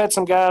hunted. I've had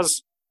some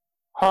guys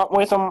hunt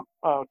with them.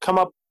 Come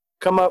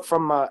up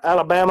from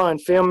Alabama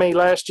and film me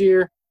last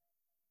year.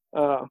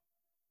 On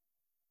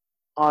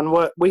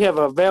what we have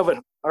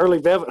early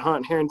velvet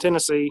hunt here in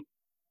Tennessee.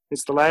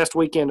 It's the last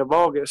weekend of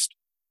August.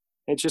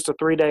 It's just a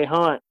 3-day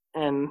hunt,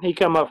 and he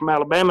come up from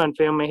Alabama and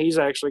film me. He's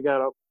actually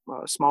got a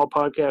small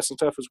podcast and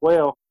stuff as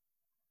well.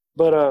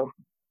 But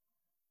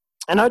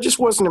and I just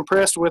wasn't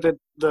impressed with it,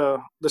 the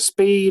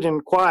speed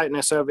and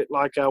quietness of it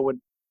like I would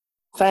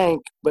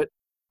think. But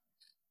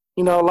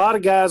a lot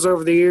of guys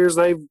over the years,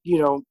 they've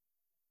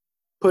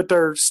put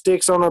their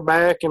sticks on their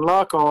back and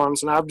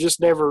lock-ons, and I've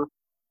just never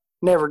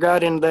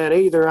got into that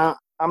either.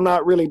 I'm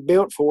not really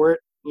built for it.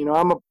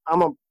 I'm a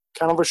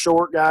kind of a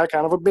short guy,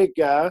 kind of a big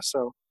guy,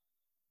 so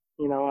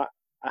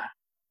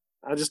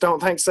I just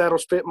don't think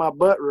saddles fit my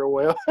butt real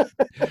well.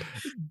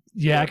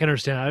 Yeah, I can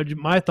understand.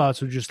 My thoughts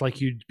were just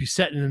like you'd be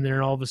sitting in there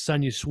and all of a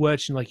sudden you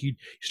switch and like you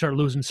start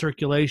losing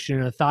circulation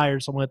in a thigh or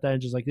something like that,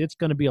 and just like it's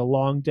going to be a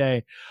long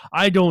day.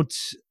 You're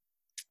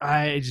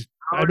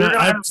gonna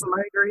have some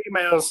angry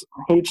emails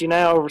hit you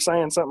now over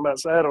saying something about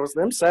saddles.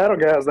 Them saddle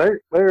guys,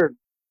 they're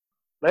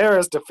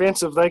as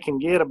defensive they can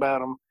get about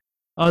them.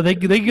 Oh, they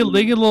get a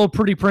little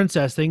pretty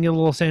princess. They can get a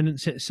little sand in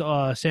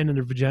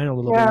their vagina a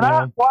little bit.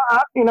 I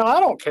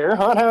don't care.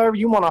 Hunt however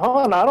you want to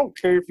hunt. I don't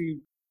care if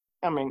you.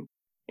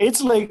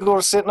 It's legal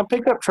to sit in a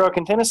pickup truck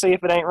in Tennessee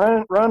if it ain't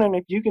running.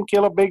 If you can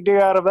kill a big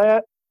deer out of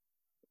that,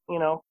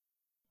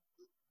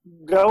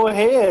 go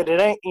ahead.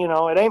 It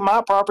ain't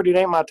my property. It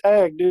ain't my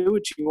tag. Do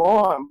what you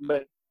want.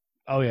 But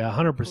oh yeah,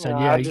 100%.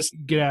 Yeah, just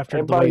get after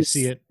it the way you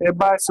see it.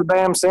 Everybody's so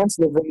damn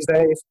sensitive these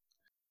days.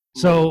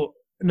 So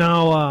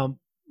now,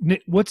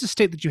 what's the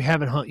state that you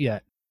haven't hunted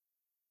yet?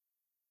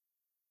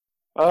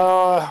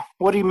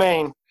 What do you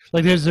mean?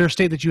 Like, is there a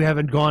state that you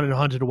haven't gone and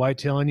hunted a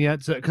whitetail in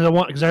yet?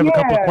 Because I have a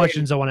couple of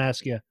questions I want to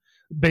ask you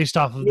based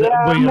off of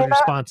your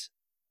response.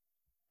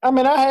 I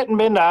hadn't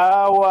been to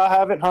Iowa. I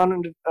haven't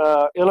hunted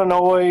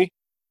Illinois.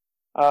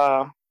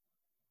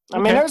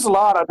 There's a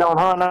lot I don't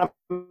hunt.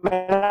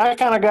 I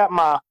kind of got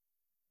my,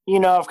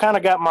 I've kind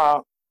of got my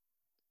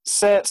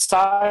set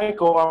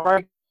cycle. I'm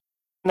breaking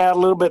out a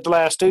little bit the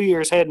last 2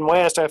 years heading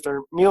west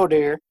after mule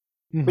deer.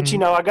 Mm-hmm. But,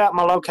 I got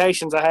my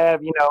locations. I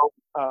have,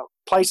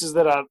 places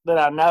that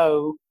I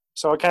know.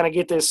 So I kind of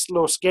get this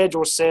little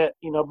schedule set,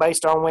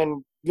 based on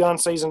when gun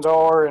seasons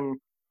are and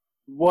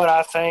what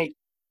I think,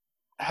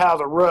 how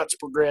the rut's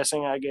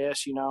progressing, I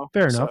guess,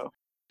 Fair enough.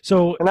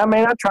 So, and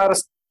I try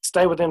to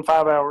stay within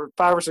 5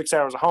 or 6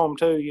 hours of home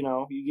too.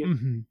 You get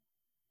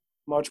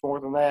much more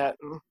than that.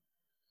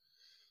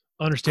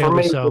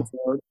 Understandably me, so. it's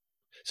hard.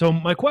 So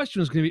my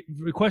question is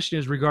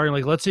regarding,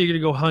 like, let's say you're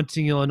going to go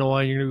hunting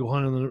Illinois, you're going to go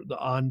hunting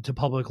onto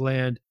public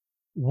land.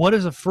 What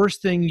is the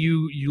first thing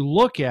you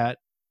look at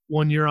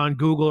when you're on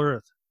Google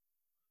Earth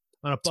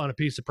on a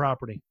piece of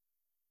property?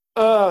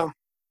 Terrain.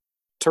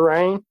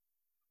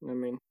 I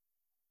mean,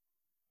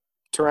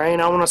 terrain.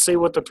 I want to see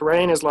what the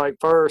terrain is like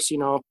first.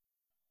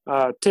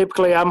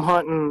 Typically I'm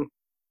hunting.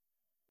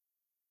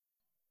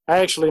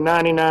 Actually,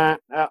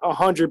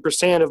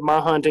 100% of my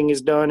hunting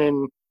is done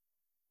in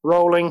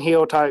rolling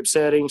hill type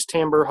settings,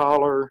 timber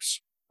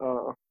hollers,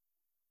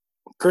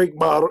 creek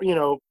bottom,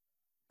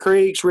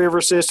 creeks,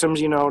 river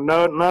systems. None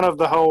of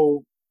the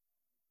whole,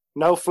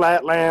 no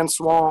flatland,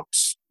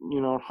 swamps.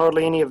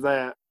 Hardly any of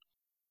that.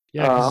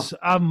 Yeah, because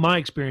my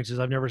experiences,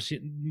 I've never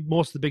seen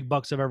most of the big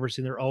bucks I've ever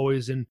seen. They're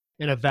always in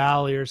a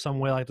valley or some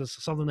way like this,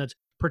 something that's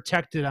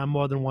protected on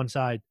more than one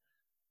side.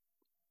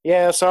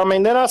 Yeah, so I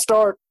mean, then I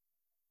start.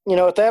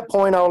 At that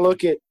point, I'll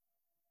look at,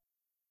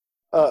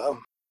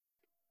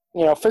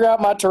 figure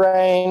out my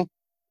terrain.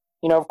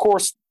 Of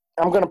course,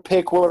 I'm going to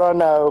pick what I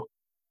know.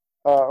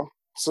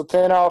 So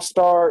then I'll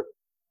start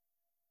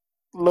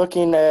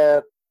looking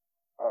at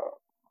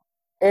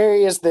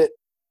areas that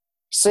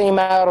seem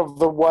out of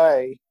the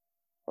way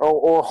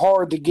or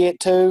hard to get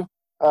to.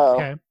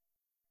 Okay.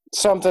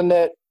 Something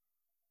that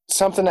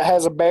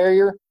has a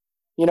barrier.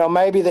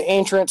 Maybe the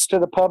entrance to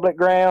the public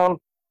ground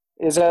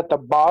is at the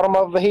bottom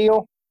of the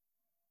hill.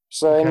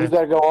 So and you've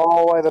got to go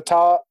all the way to the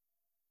top.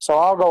 So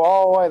I'll go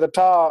all the way to the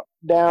top,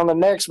 down the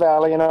next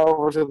valley, and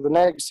over to the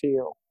next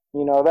hill.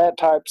 That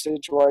type of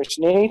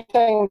situation.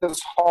 Anything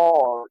that's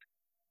hard.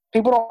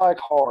 People don't like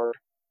hard.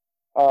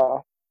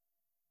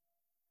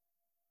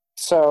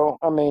 So,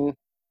 I mean,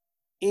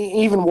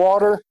 even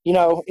water,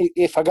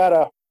 if I got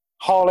to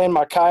haul in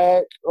my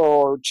kayak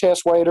or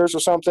chest waders or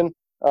something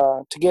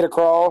to get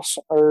across,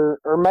 or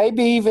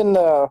maybe even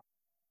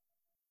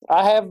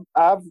I've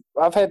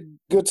had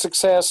good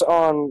success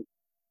on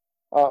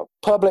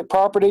public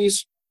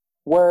properties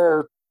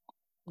where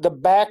the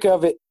back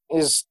of it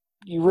is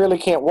you really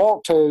can't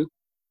walk to,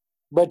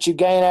 but you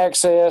gain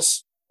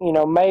access.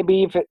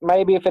 Maybe if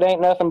it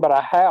ain't nothing but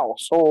a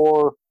house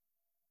or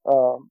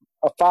a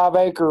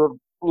 5-acre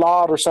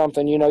lot or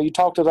something. You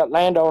talk to that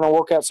landowner,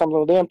 work out something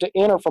with them to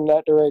enter from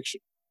that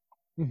direction.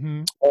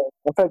 Mm-hmm.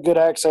 I've had good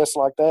access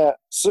like that,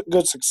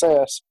 good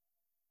success.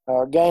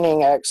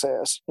 Gaining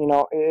access.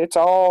 It's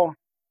all,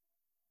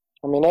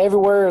 I mean,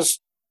 everywhere is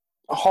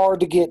hard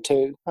to get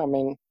to. I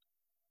mean,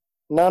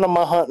 none of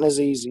my hunting is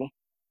easy.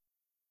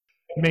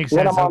 Makes sense.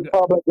 When I'm on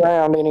public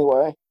ground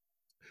anyway.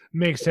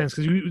 Makes sense,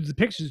 because the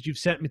pictures you've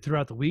sent me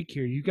throughout the week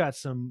here, you got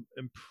some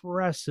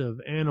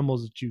impressive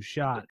animals that you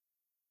shot.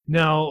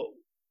 Now,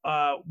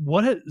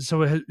 is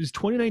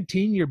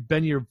 2019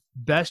 been your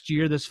best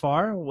year this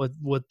far with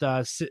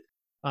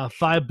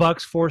 5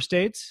 bucks, 4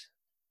 states?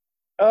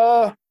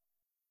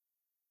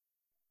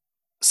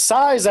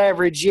 Size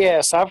average,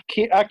 yes. I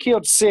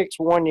killed 6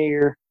 one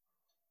year,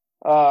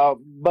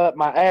 but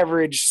my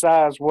average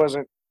size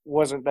wasn't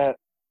that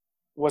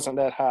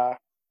high.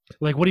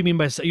 Like, what do you mean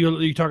by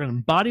you talking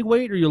body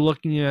weight, or you're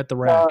looking at the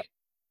rack?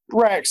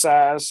 Rack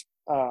size.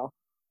 I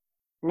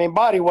mean,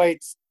 body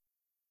weight's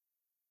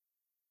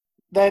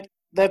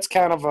that's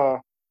kind of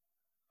a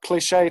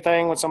cliche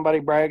thing when somebody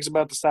brags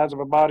about the size of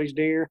a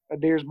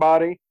deer's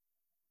body.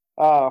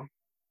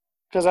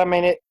 Because I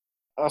mean,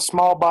 a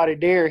small body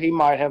deer, he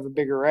might have a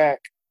bigger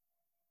rack,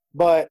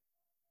 but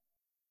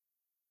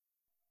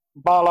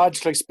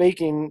biologically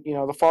speaking,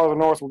 the farther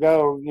north we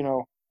go,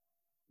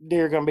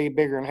 deer are going to be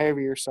bigger and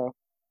heavier. So,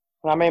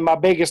 I mean, my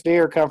biggest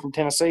deer come from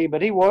Tennessee,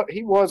 but he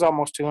was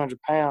almost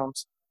 200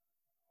 pounds.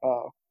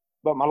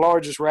 But my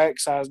largest rack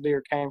size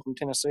deer came from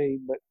Tennessee.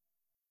 But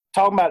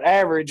talking about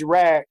average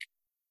rack,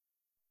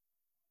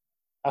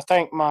 I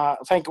think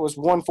it was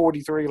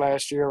 143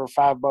 last year, or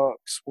 5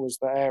 bucks was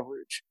the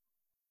average.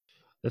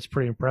 That's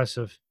pretty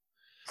impressive.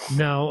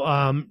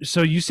 Now,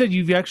 so you said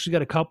you've actually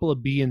got a couple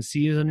of B and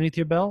C's underneath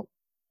your belt?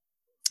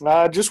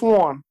 Just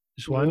one.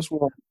 Just one? Just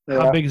one.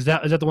 Yeah. How big is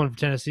that? Is that the one from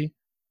Tennessee?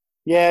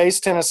 Yeah, he's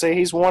Tennessee.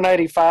 He's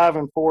 185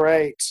 and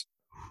 4/8.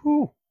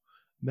 Whew.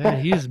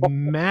 Man, he is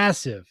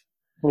massive.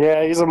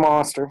 Yeah, he's a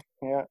monster.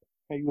 Yeah,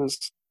 he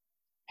was.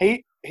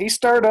 He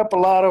stirred up a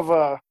lot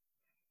of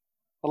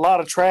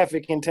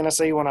traffic in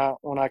Tennessee when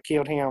I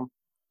killed him,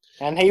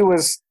 and he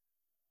was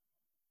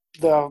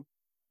the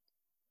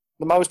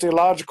most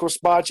illogical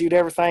spot you'd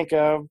ever think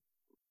of.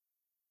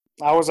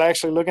 I was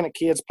actually looking at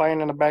kids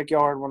playing in the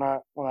backyard when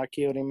I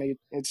killed him.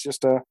 It's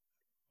just a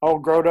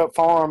old growed up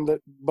farm that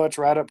butts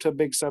right up to a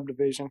big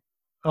subdivision.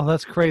 Oh,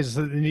 that's crazy.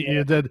 So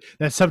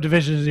that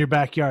subdivision is in your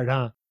backyard,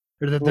 huh?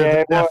 Or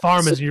that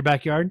farm is in your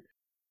backyard?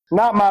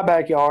 Not my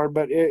backyard,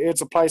 but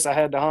it's a place I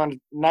had to hunt.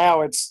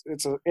 Now it's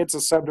a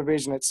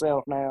subdivision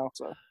itself now.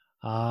 So.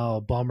 Oh,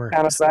 bummer.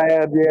 Kind of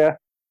sad, yeah.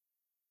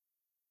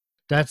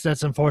 That's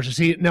unfortunate.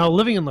 See, now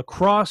living in La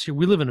Crosse here,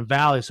 we live in a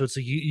valley, so it's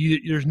like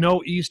there's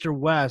no east or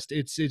west.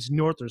 It's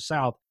north or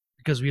south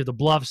because we have the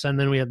bluffs and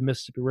then we have the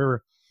Mississippi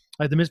River.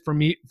 Like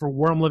for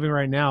where I'm living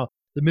right now,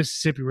 the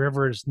Mississippi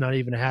River is not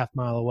even a half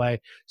mile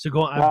away. So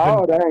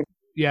Dang.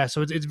 yeah,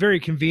 so it's very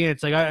convenient.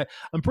 It's like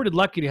I'm pretty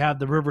lucky to have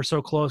the river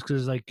so close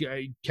because like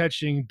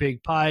catching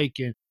big pike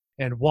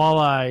and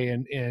walleye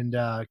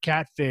and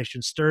catfish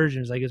and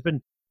sturgeons. Like it's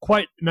been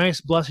quite a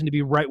nice blessing to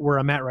be right where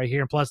I'm at right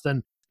here. And plus,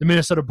 then the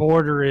Minnesota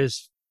border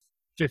is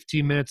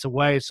 15 minutes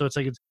away, so it's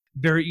like it's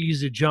very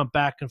easy to jump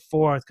back and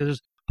forth because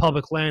there's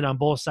public land on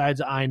both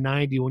sides of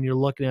I-90 when you're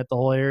looking at the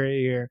whole area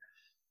here.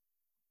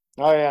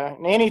 Oh yeah,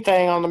 and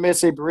anything on the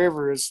Mississippi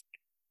River is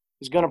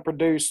going to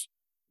produce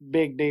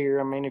big deer.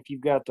 I mean, if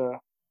you've got the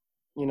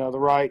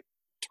right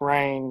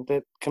terrain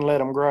that can let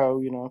them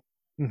grow,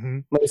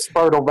 those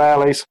fertile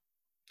valleys.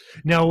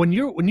 Now, when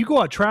you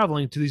go out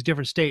traveling to these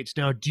different states,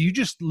 now do you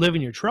just live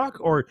in your truck,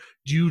 or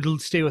do you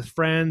stay with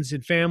friends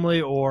and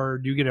family, or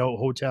do you get a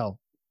hotel?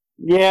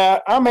 Yeah,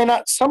 I mean,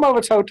 some of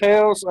it's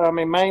hotels. I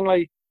mean,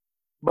 mainly,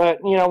 but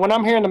when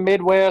I'm here in the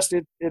Midwest,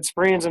 it's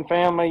friends and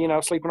family.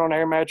 Sleeping on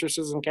air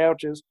mattresses and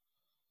couches.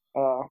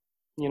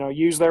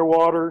 Use their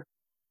water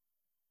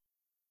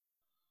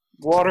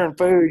and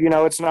food.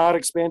 It's not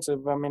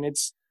expensive. I mean,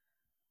 it's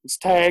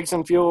tags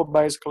and fuel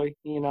basically.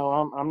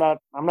 I'm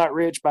not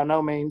rich by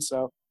no means,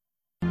 so.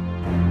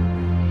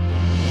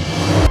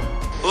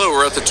 Hello,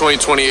 we're at the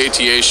 2020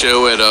 ATA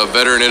show at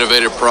Veteran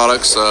Innovative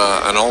Products,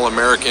 an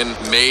all-American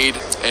made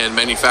and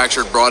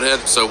manufactured broadhead.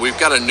 So we've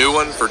got a new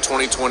one for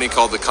 2020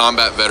 called the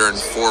Combat Veteran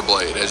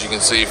 4-blade. As you can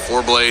see,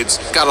 4 blades.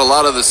 Got a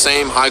lot of the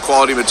same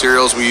high-quality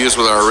materials we use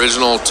with our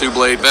original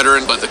 2-blade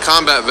Veteran, but the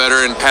Combat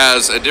Veteran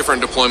has a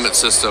different deployment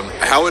system.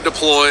 How it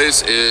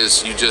deploys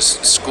is you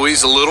just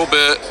squeeze a little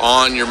bit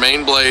on your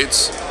main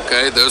blades,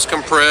 okay? Those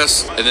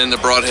compress, and then the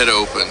broadhead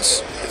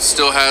opens.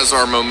 Still has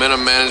our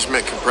momentum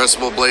management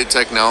compressible blade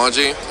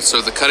technology.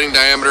 So the cutting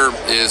diameter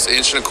is 1.25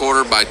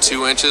 inches by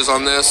 2 inches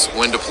on this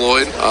when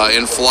deployed.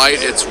 In flight,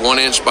 it's 1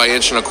 inch by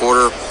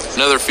 1.25 inches.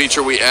 Another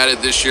feature we added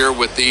this year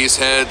with these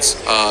heads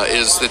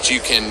is that you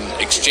can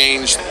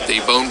exchange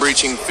the bone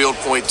breaching field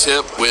point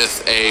tip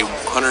with a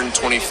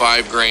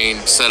 125 grain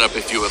setup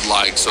if you would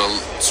like. So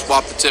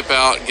swap the tip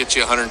out, get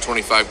you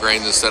 125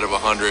 grains instead of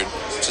 100.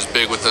 Which is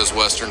big with those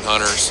Western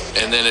hunters.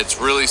 And then it's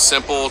really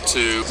simple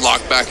to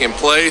lock back in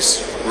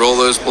place, roll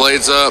those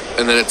blades up,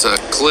 and then it's a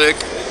click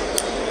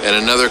and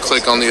another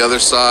click on the other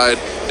side.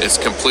 It's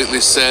completely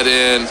set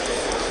in,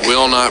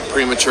 will not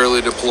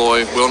prematurely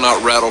deploy, will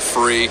not rattle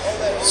free,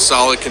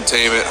 solid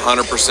containment,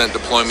 100%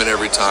 deployment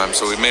every time.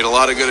 So we made a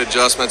lot of good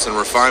adjustments and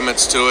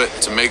refinements to it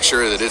to make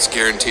sure that it's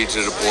guaranteed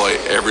to deploy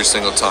every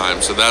single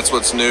time. So that's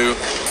what's new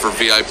for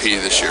VIP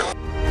this year.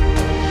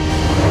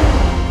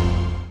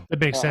 That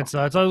makes sense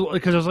though. It's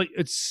because I was like,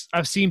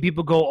 I've seen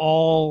people go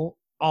all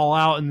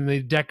out and they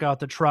deck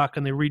out the truck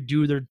and they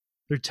redo their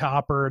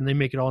topper and they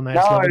make it all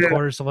nice,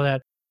 quarters, stuff like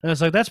that. And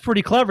it's like that's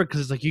pretty clever because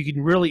it's like you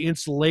can really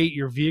insulate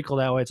your vehicle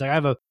that way. It's like I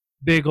have a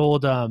big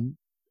old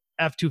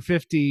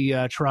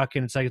F-250 truck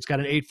and it's like it's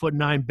got an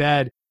 8'9"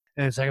 bed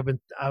and it's like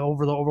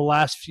over the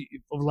last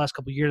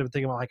couple of years I've been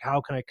thinking about like how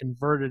can I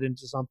convert it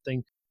into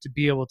something to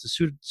be able to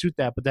suit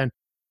that, but then.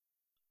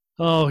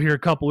 Oh, here a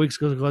couple weeks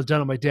ago, I was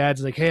down at my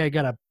dad's. Like, hey, I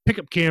got a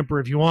pickup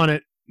camper if you want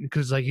it,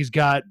 because like he's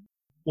got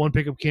one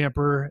pickup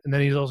camper, and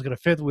then he's also got a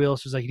fifth wheel.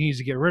 So he's like, he needs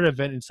to get rid of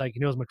it. And it's like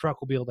he knows my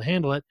truck will be able to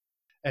handle it.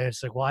 And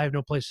it's like, well, I have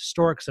no place to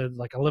store it because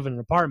I live in an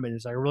apartment.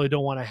 It's like I really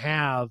don't want to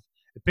have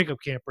a pickup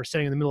camper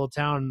sitting in the middle of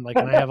town. Like,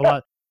 and I have a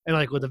lot, and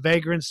like with the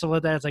vagrants and stuff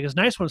like that. It's like it's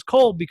nice when it's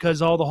cold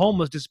because all the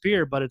homeless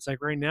disappear. But it's like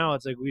right now,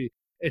 it's like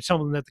it's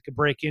something that they could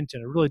break into.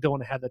 And I really don't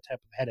want to have that type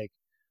of headache.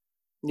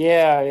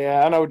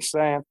 Yeah, I know what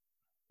you're saying.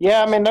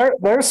 Yeah, I mean,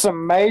 there's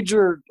some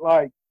major,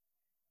 like,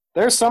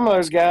 there's some of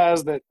those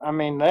guys that, I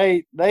mean,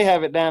 they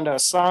have it down to a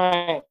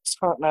science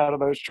hunting out of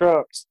those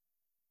trucks.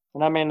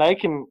 And, I mean,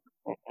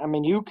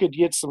 you could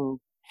get some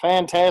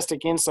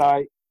fantastic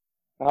insight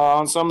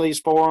on some of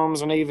these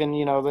forums and even,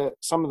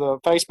 some of the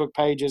Facebook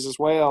pages as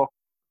well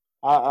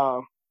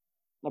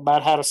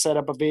about how to set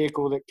up a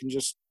vehicle that can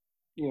just,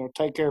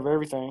 take care of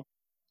everything.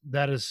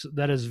 That is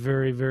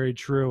very, very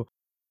true.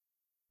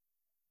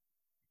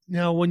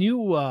 Now, when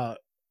you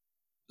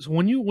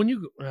well,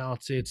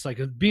 let's see, it's like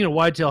being a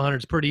whitetail hunter,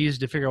 it's pretty easy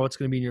to figure out what's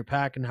going to be in your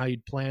pack and how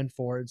you'd plan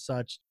for it and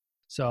such.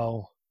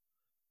 So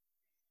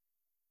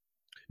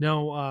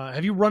now,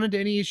 have you run into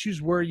any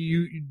issues where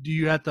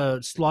you have to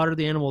slaughter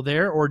the animal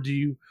there, or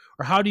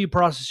how do you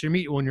process your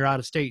meat when you're out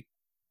of state?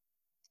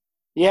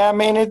 Yeah, I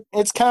mean,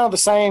 it's kind of the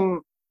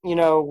same,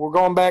 we're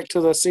going back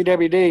to the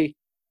CWD.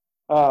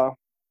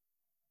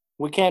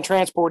 We can't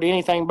transport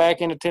anything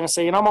back into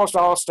Tennessee, and almost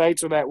all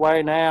states are that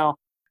way now.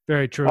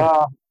 Very true.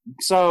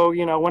 So,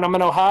 when I'm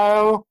in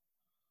Ohio,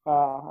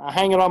 I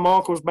hang it on my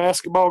uncle's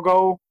basketball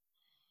goal,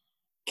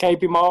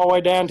 cape him all the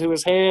way down to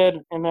his head,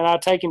 and then I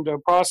take him to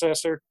a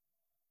processor.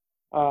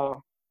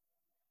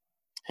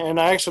 And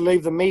I actually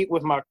leave the meat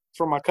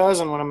for my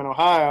cousin when I'm in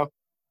Ohio.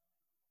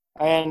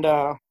 And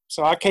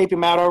so I cape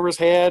him out over his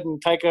head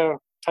and take a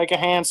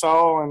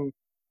handsaw and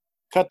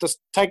I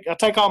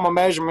take all my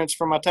measurements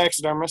from my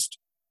taxidermist.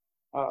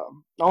 The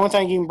only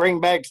thing you can bring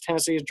back to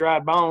Tennessee is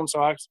dried bone,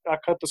 so I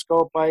cut the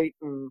skull plate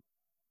and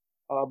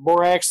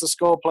borax the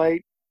skull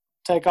plate,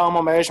 take all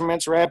my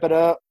measurements, wrap it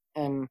up,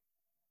 and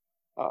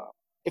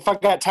if I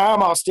got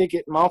time, I'll stick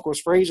it in my uncle's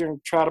freezer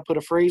and try to put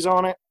a freeze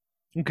on it.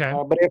 Okay.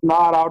 But if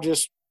not, I'll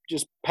just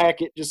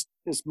pack it just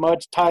as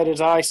much tight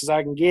as ice as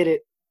I can get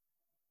it.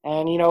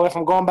 And, if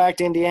I'm going back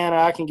to Indiana,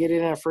 I can get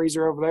it in a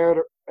freezer over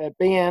there at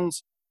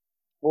Ben's,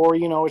 or,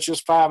 it's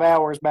just 5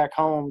 hours back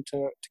home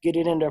to get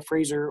it into a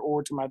freezer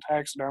or to my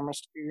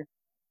taxidermist here.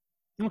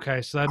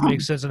 Okay, so that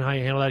makes sense on how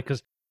you handle that,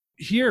 because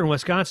here in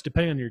Wisconsin,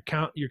 depending on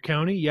your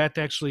county, you have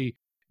to actually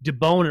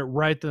debone it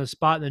right to the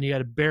spot, and then you got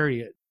to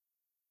bury it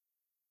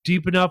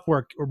deep enough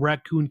where a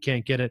raccoon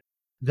can't get it.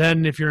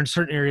 Then if you're in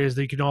certain areas,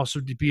 they can also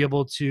be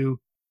able to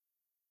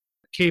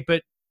cape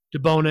it,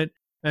 debone it,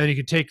 and then you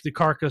can take the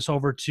carcass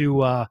over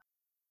to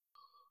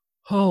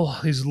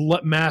these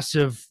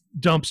massive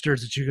dumpsters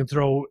that you can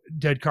throw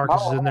dead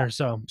carcasses in there.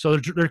 So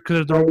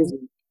they're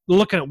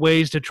looking at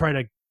ways to try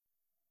to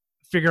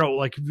figure out,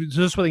 like,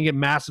 this way they can get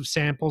massive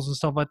samples and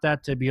stuff like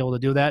that to be able to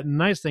do that. And the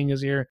nice thing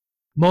is here,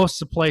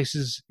 most of the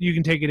places you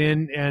can take it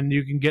in and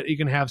you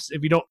can have,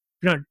 if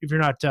you're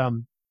not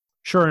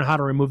sure on how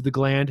to remove the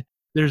gland,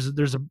 there's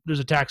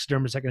a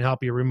taxidermist that can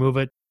help you remove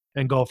it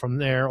and go from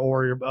there,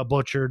 or a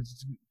butcher,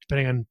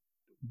 depending on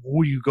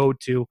who you go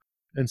to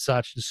and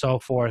such and so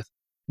forth.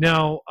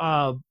 Now,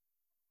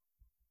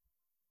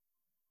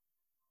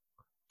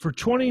 for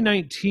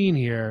 2019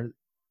 here,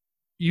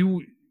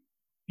 you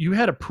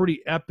had a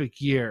pretty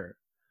epic year.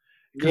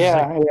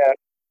 Yeah.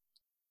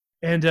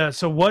 And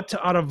so what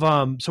out of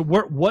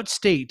what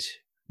state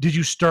did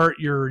you start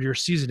your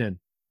season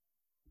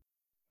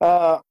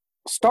in?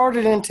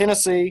 Started in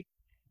Tennessee.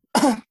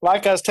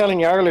 Like I was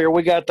telling you earlier,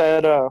 we got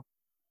that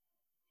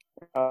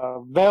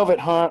velvet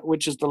hunt,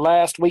 which is the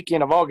last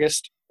weekend of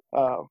August.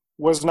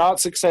 Was not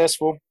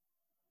successful.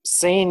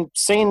 Seen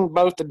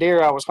both the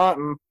deer I was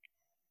hunting.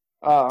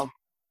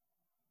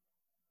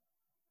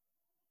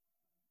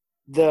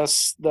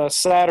 The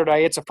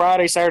Saturday, it's a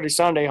Friday, Saturday,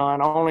 Sunday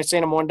hunt. I only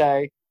seen them one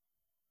day.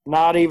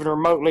 Not even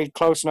remotely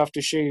close enough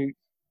to shoot.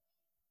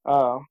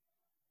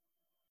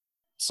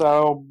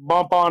 So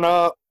bump on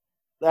up.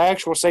 The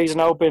actual season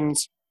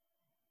opens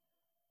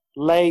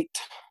late,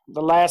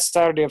 the last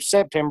Saturday of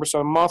September, so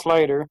a month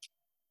later.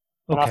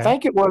 And Okay. I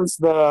think it was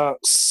the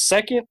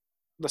second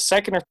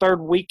or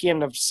third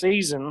weekend of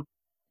season,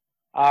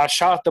 I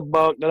shot the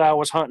buck that I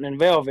was hunting in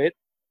velvet.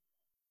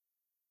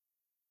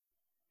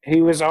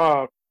 He was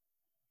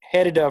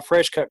headed to a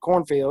fresh cut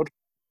cornfield,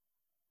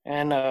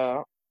 and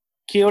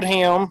killed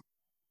him.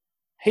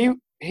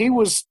 He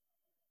was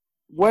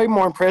way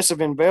more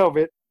impressive in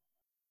velvet.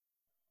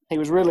 He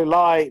was really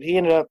light.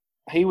 He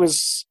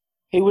was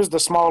the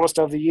smallest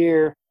of the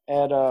year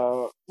at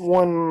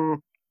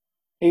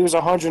he was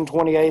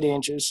 128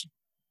 inches.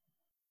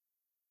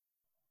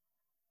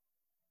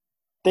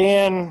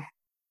 Then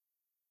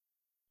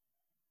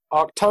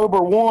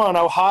October 1,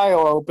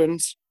 Ohio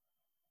opens.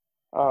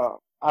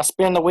 I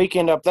spend the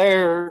weekend up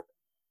there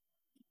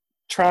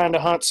trying to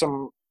hunt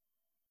some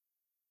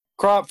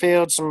crop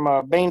fields,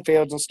 some bean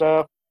fields and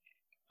stuff.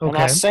 Okay. And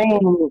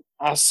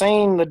I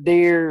seen the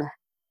deer.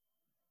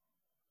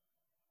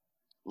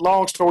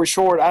 Long story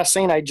short, I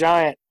seen a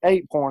giant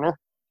 8-pointer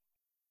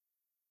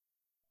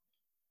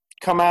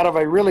come out of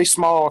a really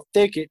small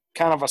thicket,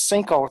 kind of a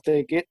sinkhole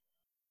thicket.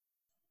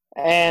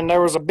 And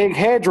there was a big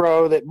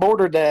hedgerow that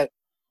bordered that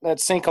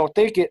sinkhole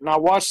thicket, and I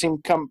watched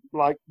him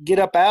get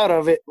up out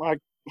of it, like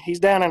he's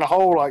down in a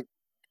hole like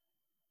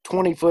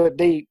 20 foot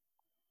deep.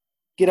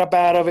 Get up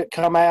out of it,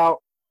 come out,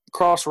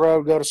 cross the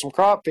road, go to some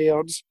crop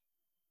fields.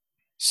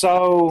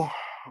 So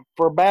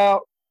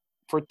the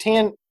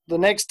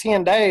next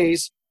 10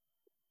 days,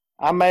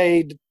 I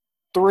made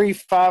 3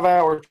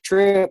 5-hour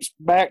trips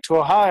back to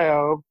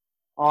Ohio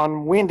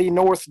on windy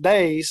north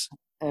days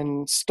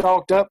and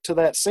stalked up to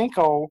that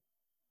sinkhole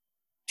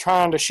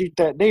trying to shoot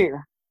that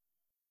deer.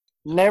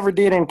 Never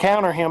did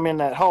encounter him in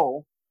that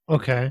hole.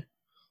 Okay.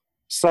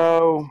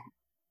 So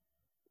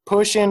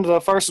push into the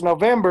 1st of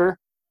November,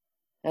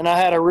 and I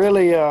had a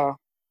really,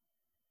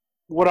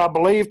 what I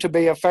believe to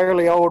be a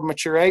fairly old,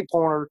 mature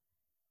 8-pointer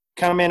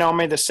come in on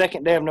me the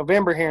 2nd day of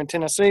November here in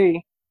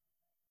Tennessee.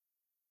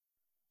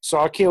 So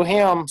I kill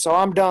him. So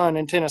I'm done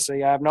in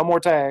Tennessee. I have no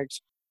more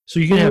tags. So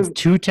you can have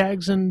 2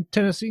 tags in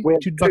Tennessee? We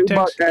have 2 2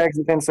 buck tags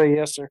in Tennessee,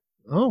 yes, sir.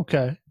 Oh,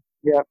 okay.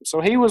 Yeah.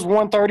 So he was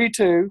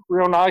 132,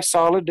 real nice,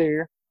 solid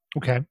deer.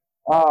 Okay.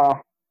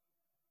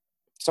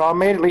 So I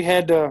immediately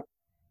head to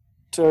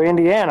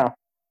Indiana.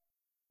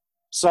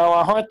 So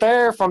I hunt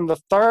there from the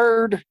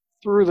 3rd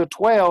through the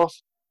 12th,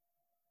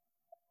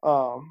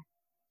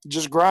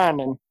 just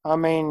grinding. I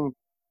mean,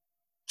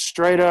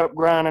 straight up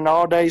grinding,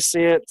 all day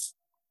sits.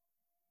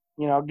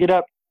 Get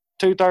up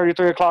 2:30,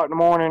 3 o'clock in the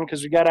morning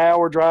because we got an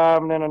hour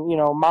drive and then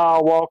a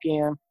mile walk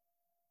in.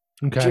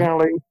 Okay.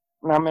 Generally,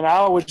 I mean,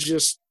 I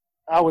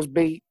was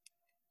beat.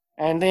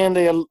 And then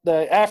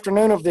the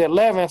afternoon of the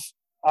 11th,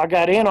 I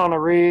got in on a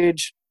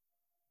ridge,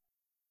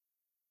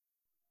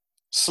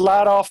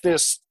 slide off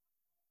this.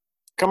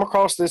 I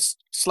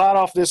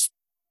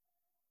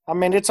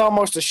mean, it's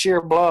almost a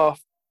sheer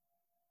bluff,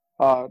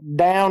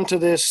 down to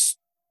this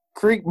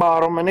creek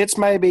bottom, and it's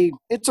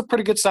a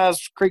pretty good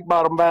sized creek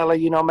bottom valley,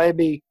 you know,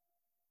 maybe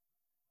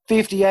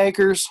 50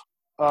 acres,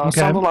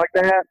 something like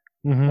that.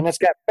 Mm-hmm. And it's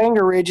got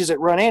finger ridges that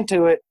run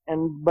into it,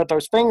 but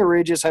those finger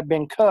ridges have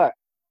been cut.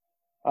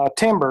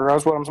 Timber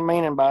is what I'm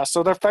meaning by.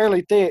 So they're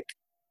fairly thick.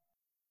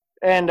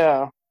 And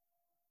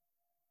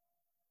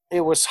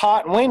it was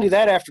hot and windy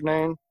that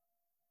afternoon,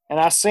 and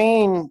I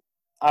seen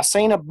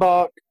a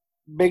buck,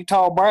 big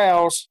tall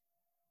brows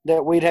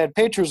that we'd had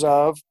pictures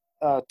of,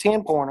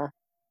 10-pointer,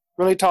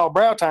 really tall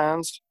brow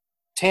tines,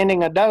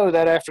 tending a doe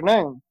that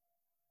afternoon.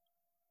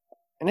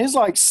 And it's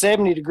like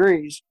 70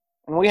 degrees.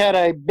 And we had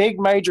a big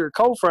major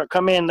cold front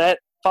come in that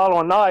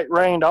following night,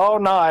 rained all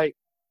night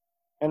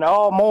and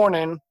all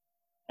morning.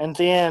 And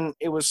then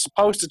it was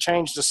supposed to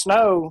change to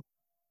snow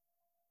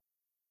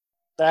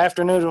the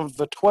afternoon of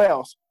the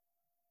 12th.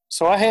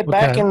 So I head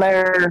back in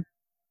there.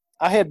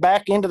 I head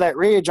back into that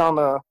ridge on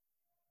the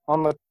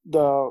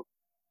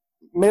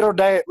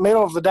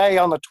middle of the day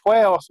on the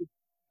 12th.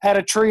 Had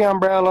a tree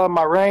umbrella,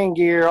 my rain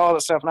gear, all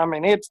that stuff. And I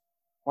mean,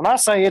 when I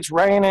say it's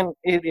raining,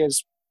 it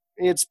is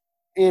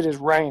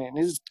raining.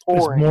 It's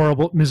pouring.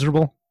 It's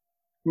miserable.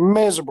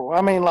 Miserable.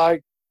 I mean,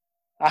 like,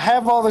 I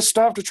have all this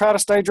stuff to try to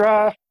stay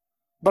dry,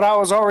 but I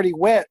was already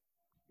wet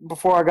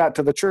before I got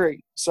to the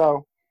tree.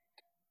 So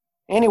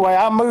anyway,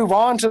 I move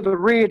on to the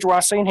ridge where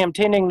I seen him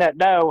tending that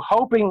doe,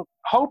 hoping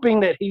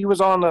that he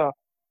was on the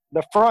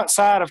front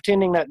side of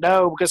tending that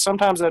doe, because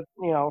sometimes that,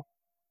 you know,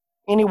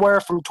 anywhere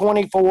from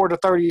 24 to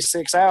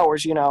 36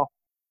 hours, you know.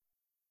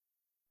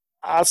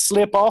 I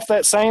slip off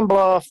that same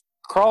bluff,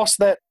 cross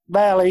that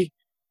valley,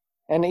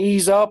 and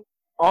ease up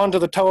onto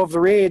the toe of the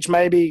ridge,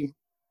 maybe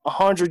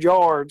 100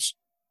 yards.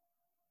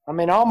 I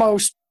mean,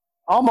 almost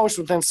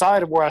within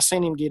sight of where I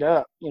seen him get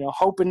up, you know,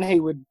 hoping he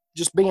would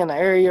just be in the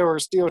area or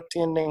still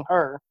tending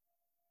her.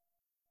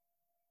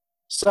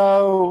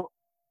 So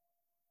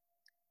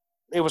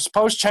it was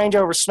supposed to change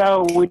over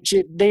snow, which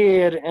it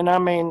did. And I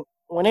mean,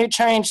 when it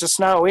changed to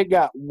snow, it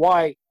got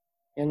white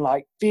in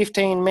like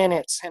 15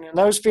 minutes. And in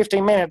those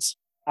 15 minutes,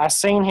 I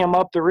seen him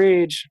up the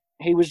ridge.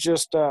 He was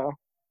just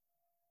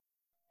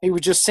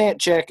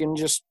scent checking,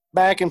 just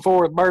back and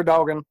forth bird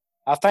dogging.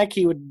 I think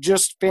he had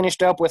just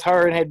finished up with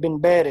her and had been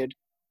bedded.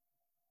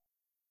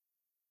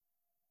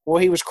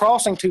 Well, he was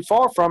crossing too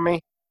far from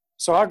me,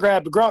 so I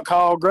grabbed a grunt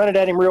call, grunted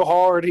at him real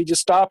hard. He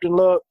just stopped and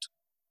looked,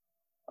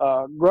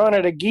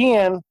 grunted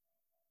again,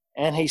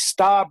 and he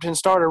stopped and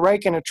started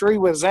raking a tree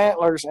with his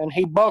antlers, and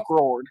he buck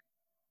roared.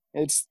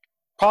 It's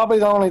probably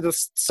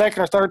the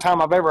second or third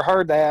time I've ever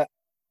heard that,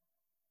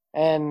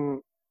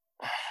 and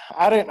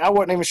I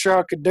wasn't even sure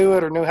I could do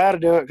it or knew how to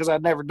do it because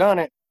I'd never done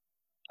it.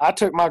 I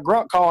took my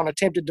grunt call and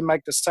attempted to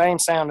make the same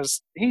sound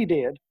as he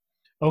did.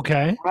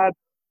 Okay.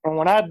 And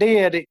when I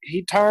did,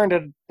 he turned,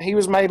 and he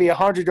was maybe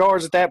 100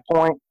 yards at that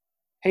point.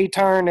 He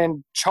turned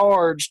and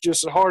charged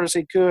just as hard as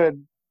he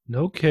could.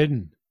 No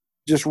kidding.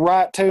 Just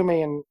right to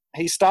me, and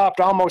he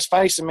stopped almost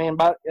facing me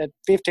about at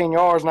 15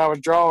 yards, and I was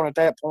drawing at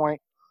that point.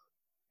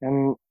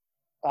 And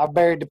I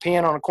buried the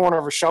pin on the corner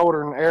of his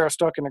shoulder, and the arrow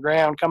stuck in the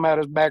ground, come out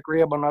his back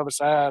rib on the other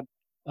side.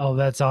 Oh,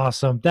 that's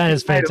awesome. That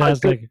is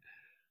fantastic.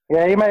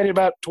 Yeah, he made it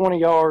about 20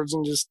 yards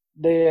and just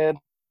dead.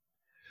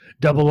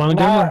 Double lung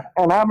gunner?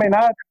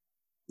 I'd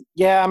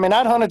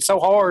hunted so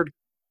hard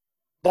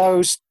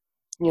those,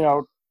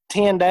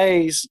 10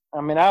 days.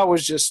 I mean, I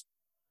was just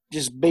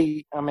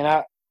beat. I mean,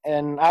 I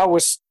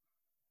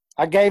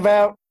gave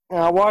out, and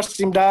I watched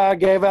him die,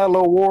 gave out a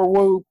little war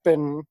whoop,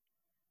 and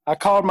I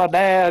called my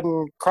dad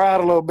and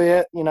cried a little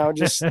bit,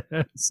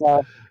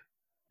 so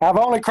I've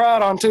only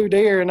cried on 2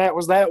 deer, and that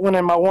was that one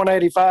in my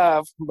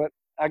 185. But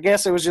I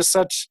guess it was just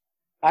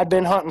I'd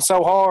been hunting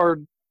so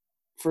hard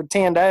for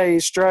 10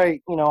 days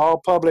straight,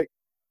 all public,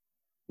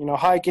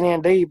 hiking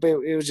in deep.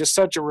 It was just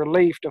such a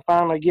relief to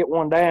finally get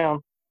one down.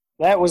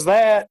 That was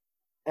that.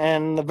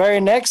 And the very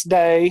next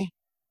day,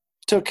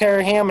 took care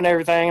of him and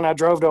everything, and I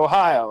drove to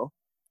Ohio.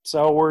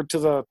 So we're to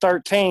the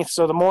 13th.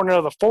 So the morning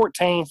of the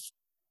 14th,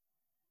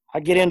 I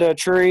get into a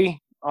tree,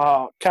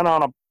 kind of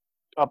on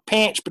a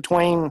pinch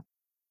between.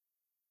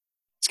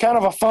 It's kind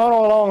of a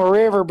funnel along a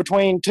river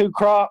between two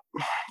crop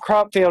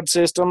field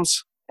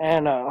systems,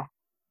 and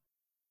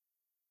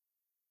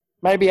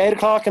maybe 8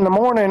 o'clock in the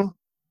morning,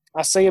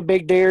 I see a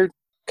big deer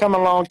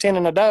coming along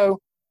tending a doe,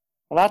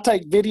 and I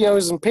take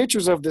videos and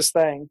pictures of this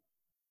thing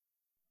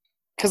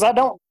because I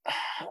don't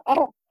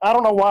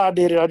know why I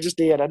did it. I just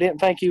did. I didn't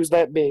think he was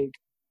that big.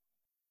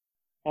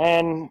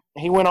 And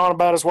he went on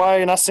about his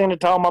way, and I sent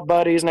it to all my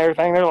buddies and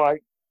everything. They're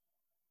like,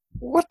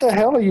 "What the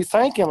hell are you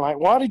thinking? Like,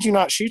 why did you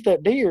not shoot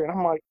that deer?" And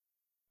I'm like,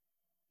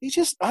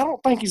 I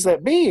don't think he's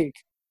that big.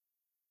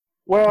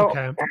 Well,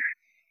 okay.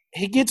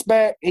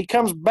 He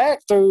comes back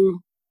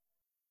through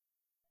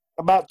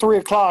about 3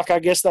 o'clock. I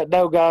guess that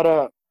doe got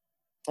up,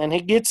 and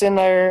he gets in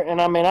there,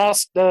 and I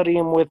study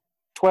him with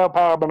 12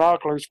 power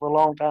binoculars for a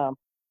long time,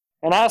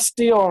 and I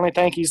still only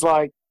think he's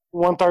like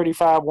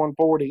 135,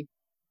 140.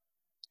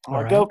 I'm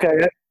like,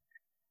 okay,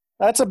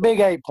 that's a big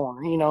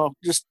 8-pointer,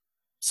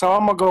 so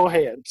I'm going to go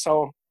ahead.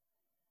 So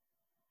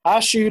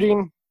I shoot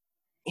him,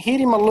 hit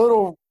him a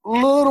little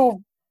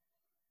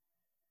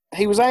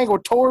he was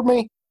angled toward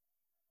me,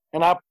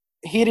 and I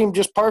hit him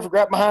just perfect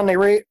right behind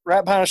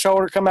the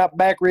shoulder, come out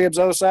back ribs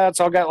other side.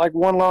 So I got like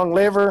one long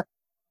liver,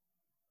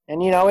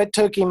 and it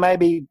took him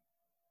maybe,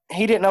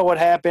 he didn't know what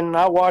happened. And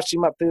I watched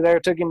him up through there.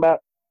 It took him about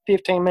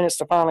 15 minutes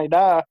to finally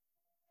die.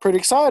 Pretty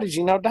excited,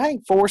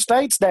 dang, 4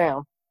 states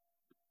down.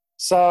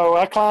 So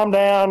I climbed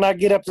down. I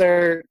get up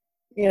there.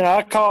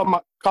 I called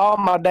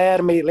my dad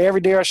immediately.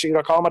 Every deer I shoot,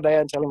 I call my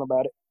dad and tell him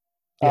about it.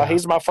 Yeah.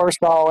 He's my first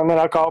call, and then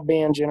I call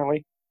Ben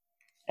generally.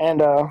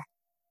 And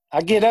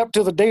I get up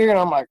to the deer, and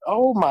I'm like,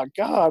 oh, my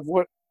God,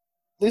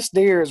 this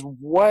deer is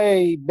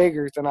way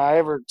bigger than I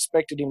ever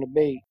expected him to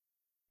be.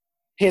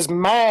 His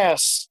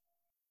mass,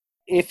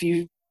 if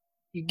you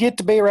get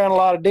to be around a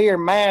lot of deer,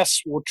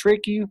 mass will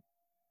trick you.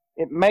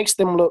 It makes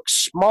them look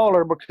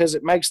smaller because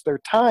it makes their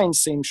tines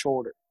seem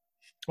shorter.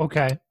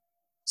 Okay.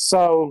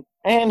 So,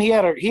 and he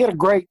had a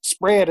great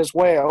spread as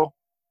well.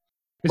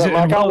 Is it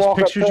one of those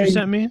pictures you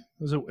sent me?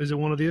 Is it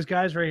one of these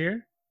guys right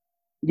here?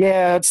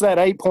 Yeah, it's that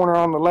 8-pointer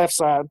on the left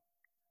side.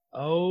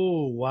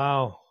 Oh,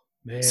 wow.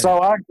 Man.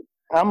 So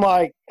I'm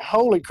like,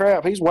 holy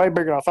crap, he's way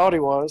bigger than I thought he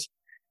was.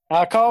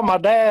 I called my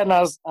dad,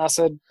 and I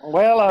said,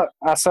 well,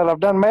 I've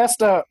done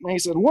messed up. And he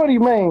said, what do you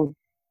mean?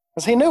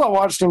 Because he knew I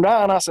watched him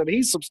die, and I said,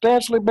 he's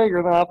substantially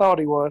bigger than I thought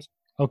he was.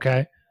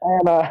 Okay.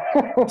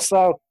 And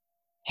so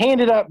he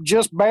ended up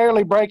just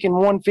barely breaking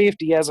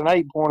 150 as an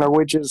 8-pointer,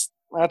 which is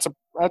that's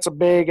a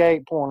big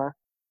 8-pointer.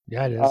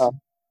 Yeah, it is.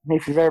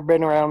 If you've ever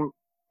been around,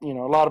 a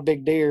lot of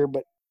big deer.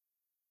 But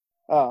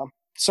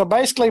so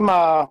basically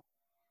my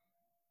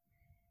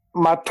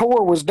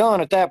tour was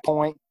done at that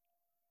point.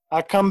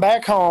 I come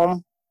back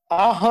home.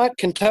 I hunt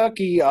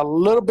Kentucky a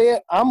little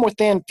bit. I'm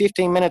within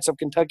 15 minutes of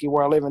Kentucky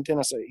where I live in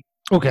Tennessee.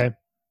 Okay.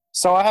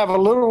 So I have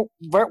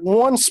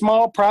one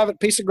small private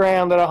piece of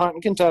ground that I hunt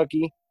in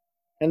Kentucky.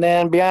 And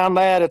then beyond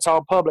that, it's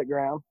all public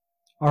ground.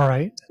 All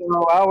right.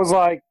 So I was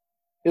like,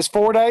 it's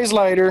 4 days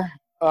later,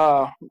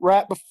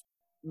 right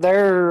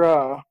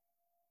before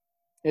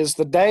is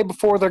the day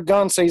before their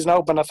gun season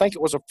opened. I think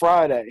it was a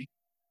Friday.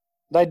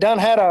 They done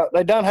had an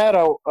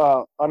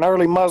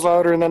early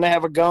muzzleloader, and then they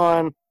have a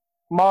gun,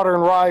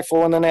 modern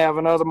rifle, and then they have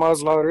another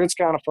muzzleloader. It's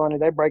kind of funny.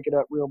 They break it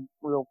up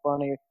real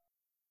funny.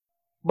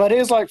 But it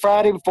was like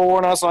Friday before,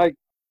 and I was like,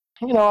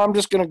 I'm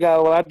just going to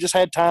go. I just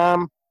had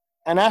time.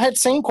 And I had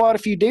seen quite a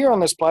few deer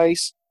on this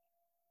place.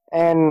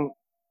 And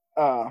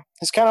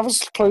it's kind of a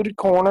secluded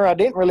corner. I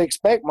didn't really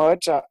expect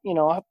much. I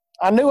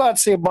knew I'd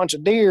see a bunch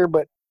of deer,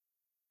 but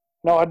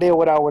no idea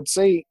what I would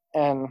see.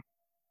 And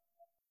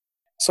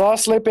so I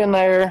slip in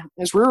there.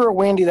 It's real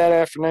windy that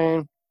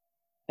afternoon.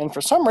 And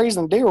for some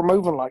reason, deer were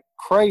moving like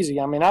crazy.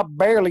 I mean, I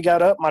barely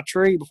got up my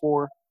tree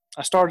before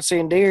I started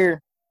seeing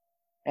deer.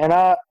 And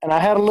I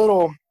had a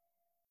little,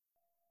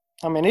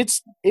 I mean,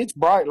 it's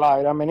bright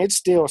light. I mean, it's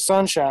still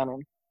sun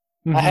shining.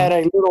 Mm-hmm. I had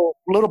a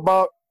little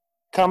buck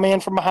come in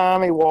from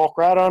behind me, walk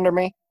right under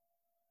me.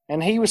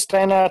 And he was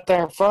standing out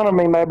there in front of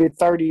me, maybe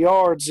 30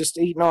 yards, just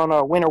eating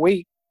on winter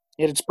wheat.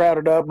 It had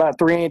sprouted up about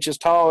 3 inches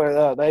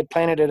tall. They had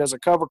planted it as a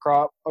cover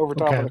crop over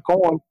top of the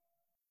corn.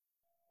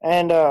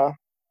 And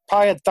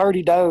probably had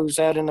 30 does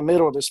out in the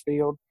middle of this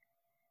field.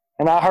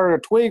 And I heard a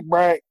twig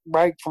break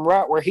from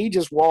right where he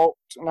just walked.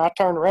 And I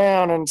turned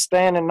around, and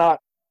standing not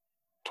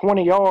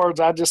 20 yards,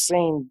 I just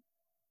seen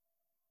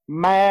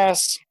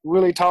mass,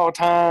 really tall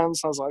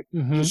tines. I was like,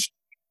 just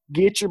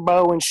get your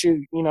bow and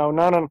shoot.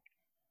 None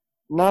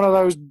of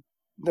those.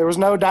 There was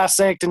no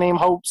dissecting him,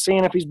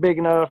 seeing if he's big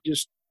enough.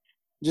 Just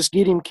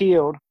get him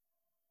killed.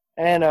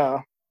 And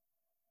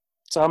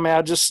so I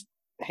mean,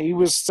 he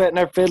was sitting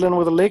there fiddling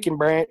with a licking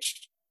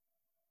branch,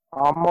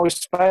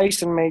 almost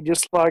facing me,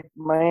 just like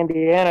my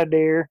Indiana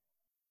deer,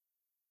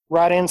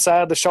 right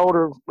inside the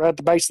shoulder, right at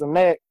the base of the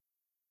neck.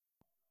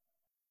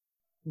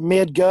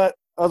 Mid gut,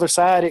 other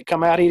side, it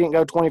come out. He didn't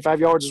go 25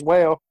 yards as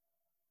well.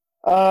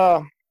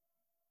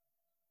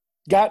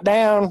 Got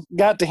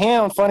to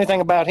him. Funny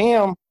thing about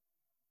him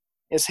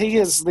is he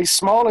is the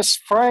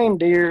smallest frame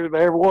deer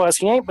there ever was.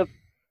 He ain't but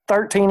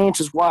 13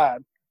 inches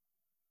wide.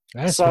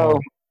 That's so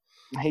cool.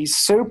 He's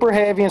super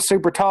heavy and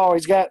super tall.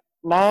 He's got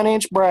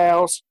 9-inch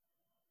brows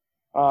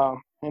and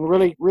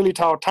really, really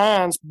tall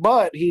tines,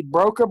 but he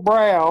broke a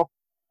brow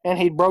and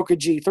he broke a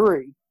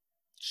G3.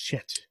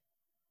 Shit.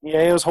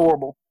 Yeah, it was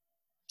horrible.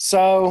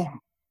 So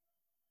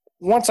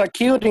once I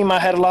killed him, I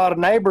had a lot of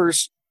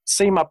neighbors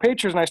see my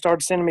pictures, and they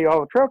started sending me all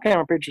the trail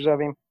camera pictures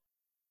of him.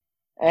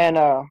 And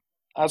I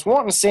was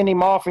wanting to send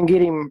him off and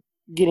get him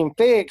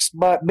fixed,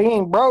 but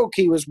being broke,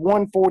 he was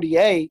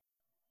 148.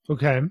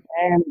 Okay.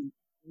 And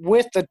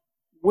with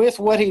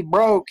what he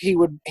broke, he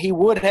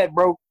would have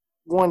broke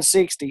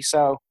 160.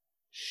 So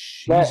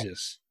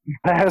Jesus,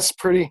 that's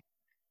pretty.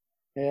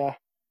 Yeah.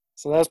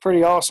 So that's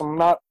pretty awesome.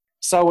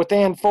 So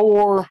within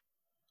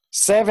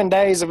 7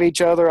 days of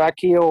each other, I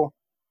kill,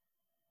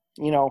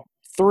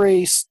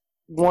 3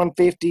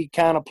 150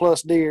 kind of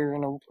plus deer,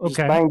 just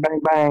bang, bang,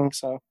 bang.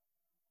 So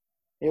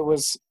it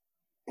was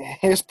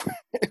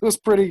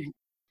pretty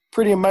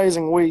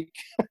amazing week.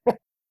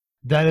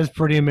 That is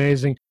pretty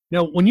amazing.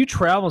 Now, when you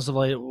travel,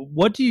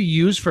 what do you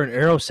use for an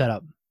arrow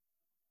setup?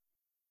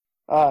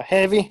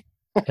 Heavy.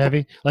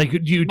 Heavy? Like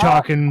you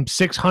talking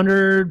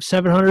 600,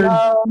 700?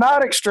 No,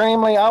 not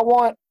extremely. I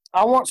want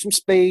some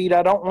speed.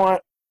 I don't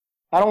want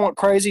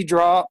crazy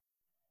drop.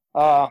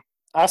 I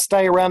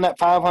stay around that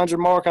 500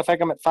 mark. I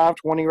think I'm at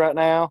 520 right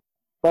now.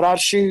 But I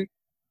shoot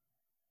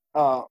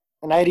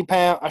an 80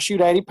 pound. I shoot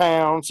 80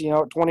 pounds. At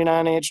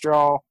 29-inch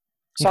draw.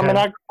 So Okay. I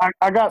mean,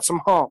 I got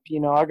some hump.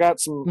 I got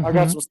some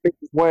speed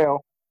as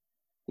well.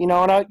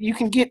 And you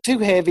can get too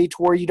heavy to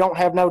where you don't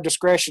have no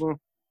discretion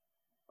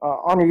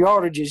on your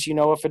yardages.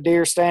 If a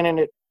deer's standing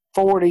at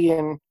 40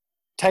 and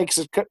takes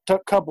a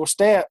couple of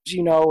steps,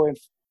 if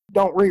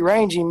don't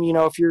rearrange him,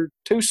 if you're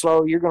too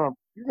slow, you're gonna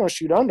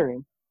shoot under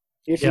him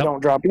if you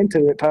don't drop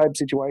into it type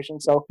situation.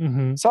 So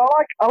so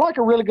I like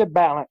a really good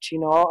balance. I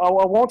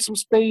want some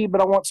speed,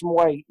 but I want some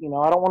weight.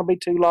 I don't want to be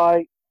too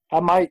light.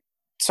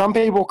 Some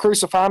people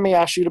crucify me.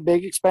 I shoot a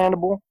big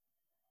expandable,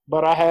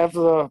 but I have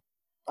the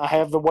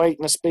weight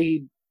and the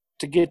speed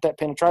to get that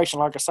penetration.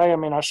 Like I say, I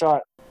mean, I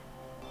shot.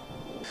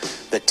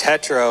 The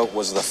Tetra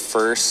was the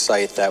first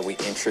sight that we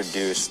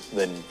introduced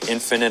the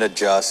infinite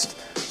adjust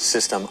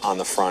system on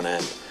the front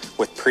end.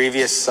 With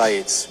previous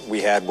sights,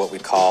 we had what we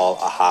call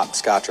a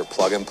hopscotch or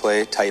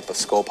plug-and-play type of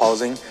scope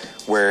housing,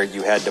 where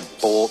you had to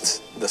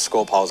bolt the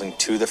scope housing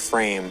to the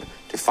frame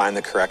to find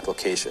the correct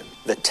location.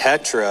 The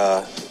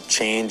Tetra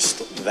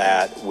changed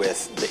that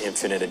with the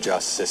infinite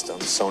adjust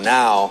system. So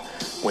now,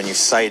 when you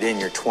sight in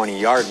your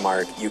 20-yard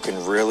mark, you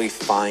can really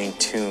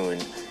fine-tune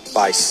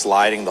by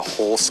sliding the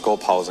whole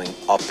scope housing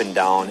up and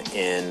down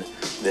in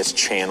this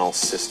channel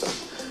system.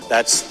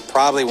 That's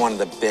probably one of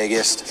the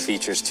biggest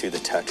features to the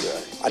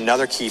Tetra.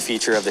 Another key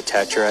feature of the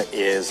Tetra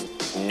is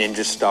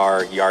Ninja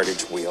Star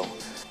yardage wheel.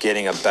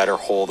 Getting a better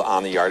hold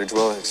on the yardage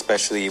wheel,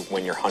 especially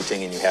when you're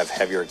hunting and you have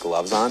heavier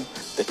gloves on.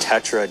 The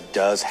Tetra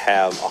does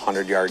have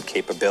 100-yard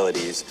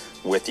capabilities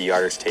with the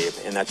yardage tape,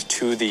 and that's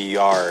to the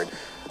yard.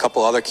 A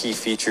couple other key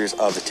features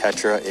of the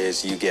Tetra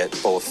is you get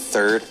both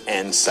third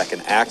and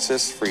second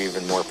axis for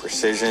even more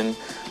precision.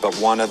 But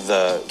one of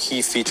the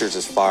key features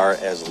as far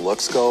as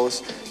looks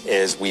goes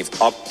is we've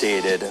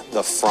updated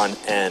the front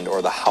end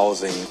or the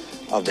housing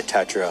of the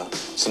Tetra.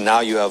 So now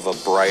you have a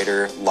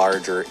brighter,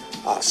 larger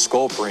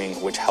scope ring,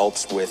 which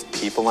helps with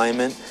peep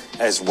alignment,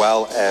 as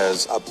well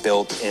as a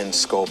built-in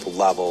scope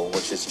level,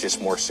 which is just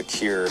more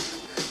secure.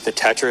 The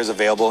Tetra is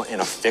available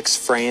in a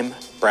fixed frame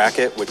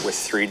bracket with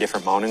 3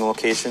 different mounting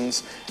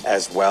locations,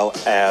 as well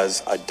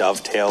as a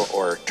dovetail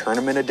or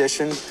tournament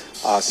edition,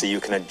 so you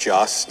can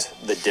adjust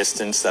the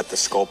distance that the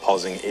scope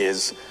housing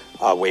is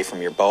away from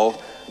your bow.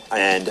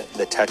 And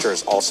the Tetra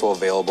is also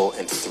available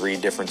in 3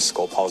 different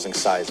scope housing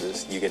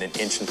sizes. You get an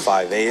 1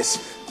 5/8,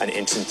 an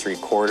 1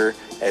 3/4,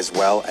 as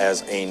well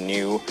as a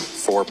new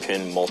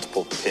 4-pin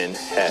multiple pin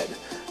head.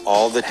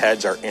 All the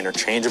heads are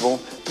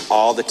interchangeable.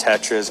 All the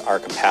Tetras are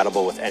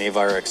compatible with any of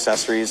our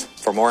accessories.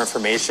 For more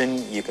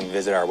information, you can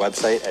visit our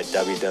website at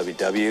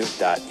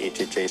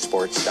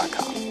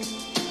www.hhasports.com.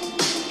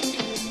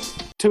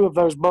 2 of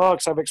those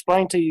bucks I've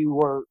explained to you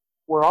were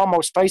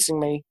almost facing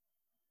me,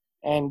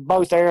 and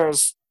both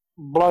arrows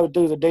blowed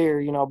through the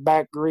deer,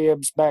 back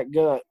ribs, back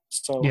gut.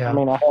 So, I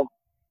mean, I have.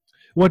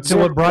 What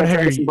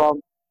broadhead are you?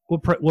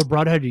 What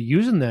broadhead are you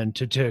using then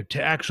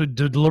to actually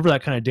deliver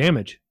that kind of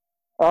damage?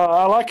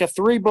 I like a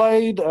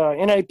 3-blade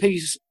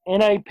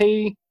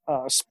NAP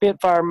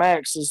Spitfire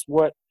Max is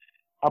what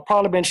I've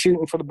probably been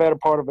shooting for the better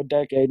part of a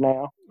decade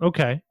now.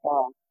 Okay.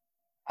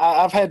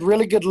 I've had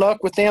really good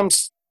luck with them.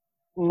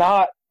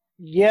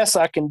 Yes,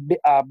 I can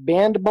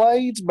bend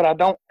blades, but I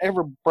don't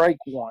ever break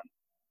one.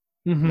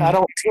 Mm-hmm. I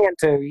don't tend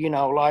to,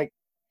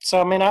 so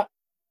I mean, I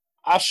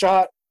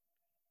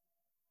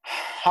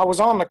was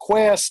on the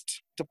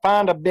quest to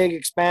find a big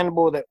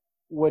expandable that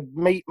would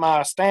meet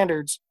my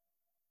standards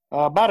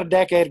about a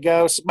decade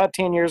ago, about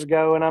 10 years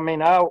ago. And I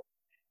mean,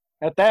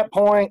 at that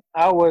point,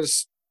 I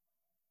was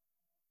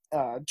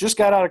just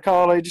got out of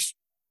college,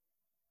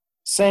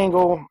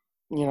 single,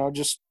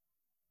 just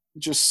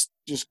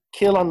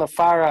killing the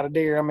fire out of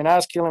deer. I mean, I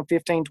was killing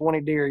 15,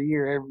 20 deer a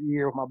year every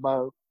year with my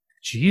bow.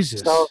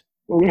 Jesus. So,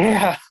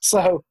 yeah.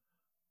 So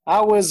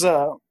I was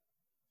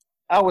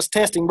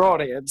testing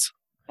broadheads,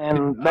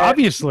 and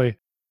obviously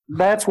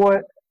that's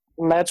what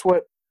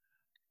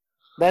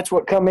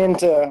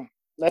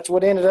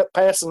ended up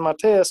passing my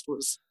test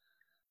was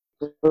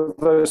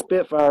those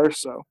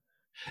Spitfires. So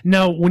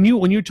now, when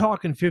you're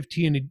talking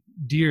 15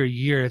 deer a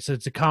year, it's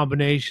a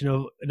combination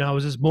of, now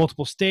is this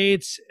multiple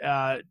states,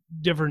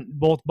 different,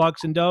 both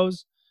bucks and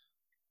does?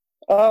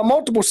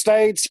 Multiple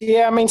states,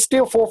 yeah. I mean,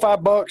 still $4 or $5,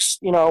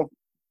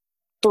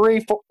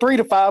 $3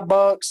 to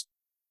 $5,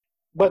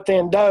 but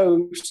then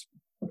does.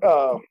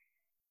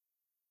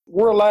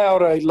 We're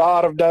allowed a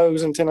lot of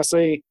does in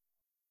Tennessee,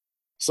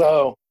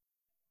 so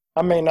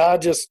I mean, I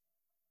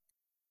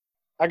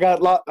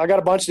got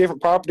a bunch of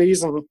different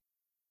properties, and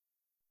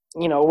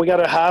we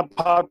got a high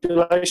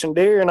population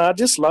deer, and I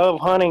just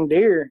love hunting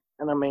deer.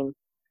 And I mean,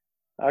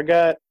 I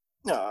got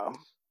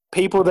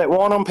people that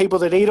want them, people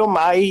that eat them.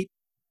 I eat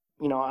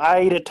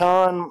a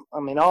ton. I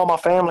mean, all my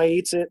family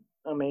eats it.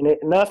 I mean,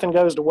 nothing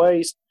goes to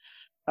waste.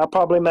 I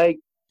probably make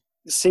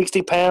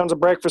 60 pounds of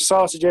breakfast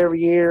sausage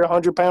every year,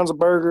 100 pounds of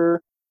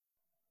burger.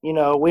 You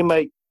know, we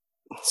make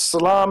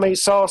salami,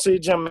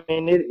 sausage. I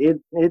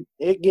mean,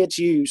 it gets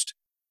used.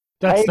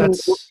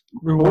 That's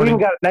We rewarding. even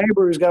got a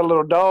neighbor who's got a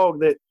little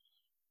dog that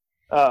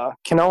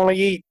can only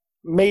eat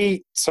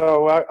meat,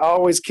 so I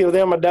always kill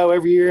them a doe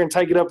every year and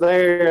take it up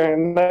there.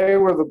 And they're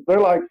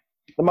like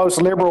the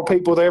most liberal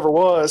people there ever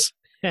was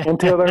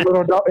until their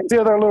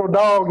little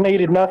dog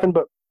needed nothing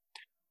but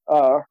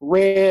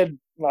red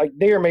like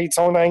deer meat's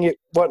the only thing it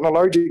wasn't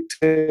allergic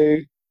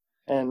to,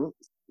 and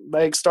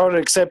they started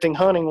accepting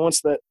hunting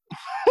once that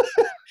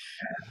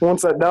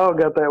dog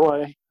got that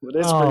way. But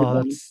it's pretty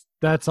funny.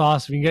 That's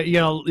awesome.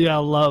 I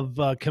love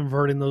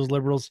converting those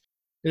liberals.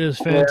 It is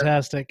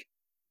fantastic. Yeah.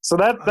 So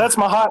that's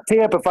my hot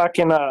tip. If I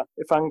can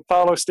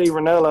follow Steve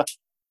Rinella,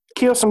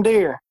 kill some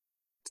deer.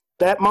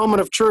 That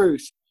moment of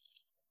truth.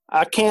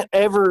 I don't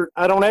ever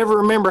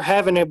remember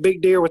having a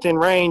big deer within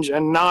range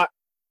and not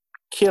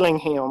killing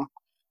him.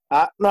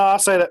 I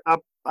say that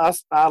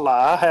I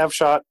lie. I have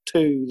shot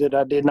 2 that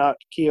I did not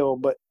kill,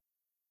 but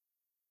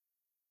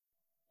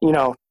you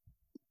know,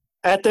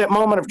 at that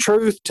moment of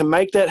truth, to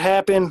make that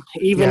happen,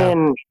 even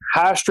in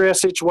high stress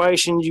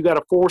situations, you got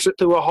to force it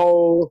through a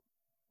hole.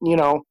 You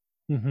know,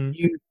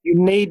 you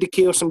need to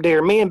kill some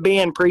deer. Me and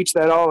Ben preach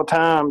that all the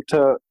time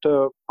to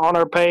on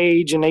our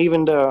page and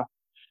even to,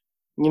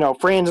 you know,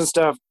 friends and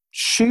stuff.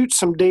 Shoot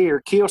some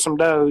deer, kill some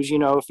does. You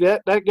know,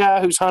 if that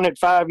guy who's hunted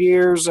 5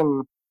 years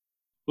and,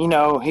 you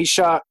know, he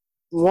shot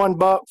 1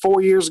 buck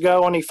 4 years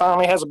ago and he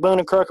finally has a Boone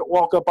and Crockett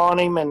walk up on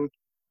him and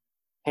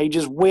he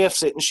just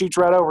whiffs it and shoots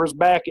right over his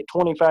back at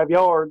 25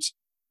 yards.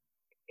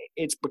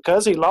 It's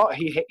because he lost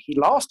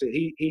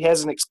it. He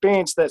hasn't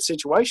experienced that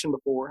situation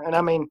before. And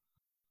I mean,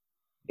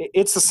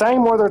 it's the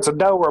same whether it's a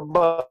doe or a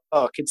buck.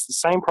 It's the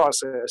same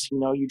process. You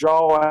know, you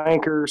draw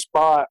anchor,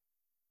 spot,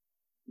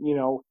 you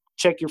know,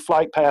 check your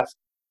flight path,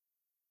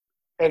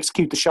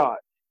 execute the shot.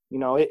 You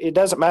know, it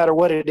doesn't matter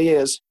what it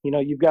is. You know,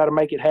 you've got to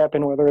make it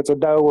happen, whether it's a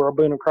doe or a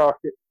Boone and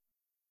Crockett.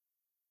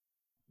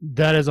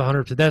 That is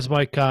 100%. That's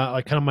my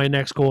kind of my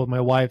next goal with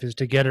my wife is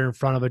to get her in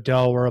front of a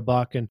doe or a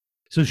buck, and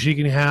so she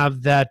can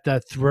have that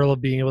thrill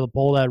of being able to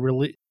pull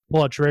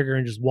that trigger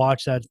and just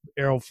watch that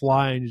arrow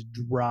fly and just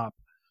drop.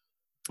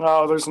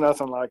 Oh, there's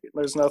nothing like it.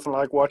 There's nothing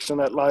like watching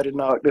that lighted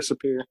knock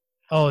disappear.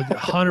 Oh,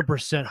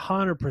 100%,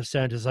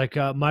 100%. It's like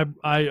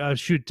I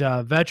shoot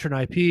veteran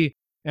IP,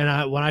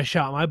 and when I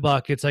shot my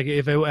buck, it's like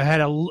if I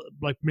had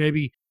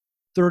maybe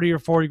 30 or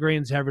 40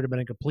 grains heavier, it would have been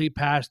a complete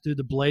pass through.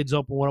 The blades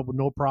open, went up with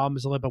no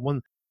problems. But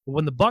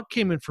when the buck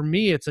came in for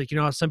me, it's like, you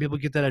know, some people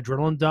get that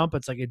adrenaline dump.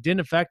 It's like it didn't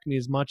affect me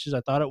as much as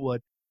I thought it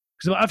would.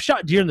 Because I've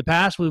shot deer in the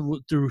past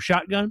through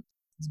shotgun.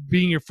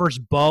 Being your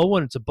first bow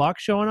when it's a buck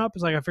showing up,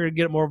 it's like I figured I'd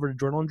get more of an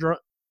adrenaline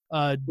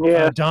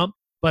dump.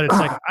 But it's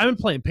like I've been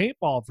playing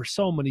paintball for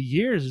so many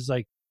years. It's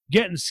like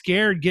getting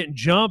scared, getting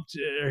jumped.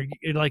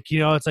 Like, you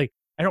know, it's like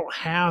I don't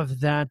have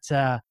that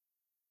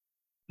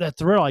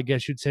thrill, I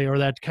guess you'd say, or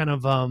that kind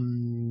of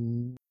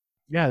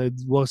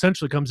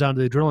essentially comes down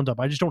to the adrenaline dump.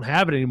 I just don't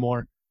have it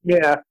anymore.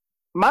 Yeah.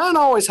 Mine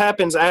always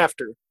happens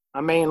after.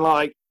 I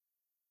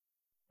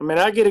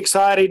get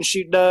excited and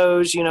shoot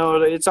does, you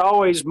know, it's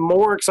always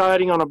more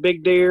exciting on a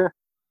big deer,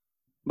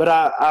 but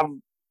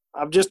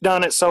I've just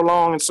done it so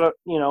long. And so,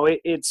 you know,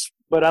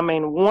 but I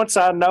mean, once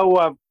I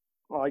know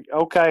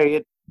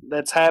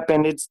that's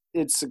happened,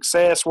 it's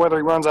success, whether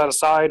he runs out of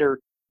sight or,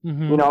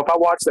 you know, if I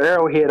watch the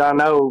arrow hit, I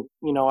know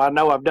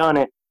I've done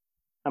it.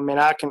 I mean,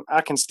 I got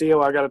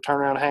to turn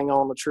around and hang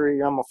on the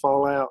tree. I'm going to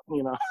fall out,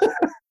 you know.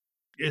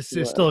 It's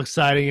still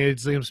exciting.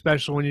 It's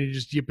special when you're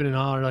just yipping and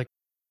hollering. Like,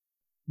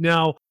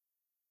 now,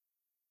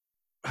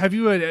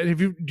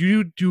 do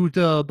you do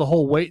the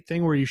whole wait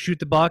thing where you shoot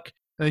the buck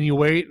and then you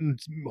wait and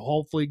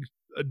hopefully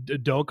a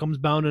doe comes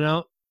bounding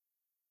out?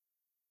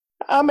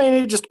 I mean,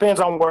 it just depends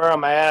on where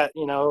I'm at.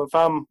 You know, if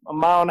I'm a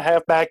mile and a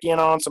half back in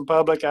on some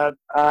public, I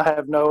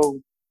have no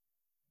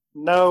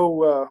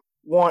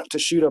want to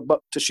shoot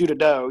a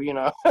doe. You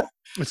know,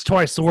 it's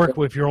twice the work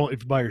if you're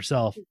by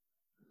yourself.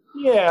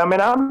 Yeah, I mean,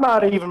 I'm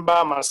not even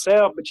by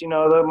myself, but you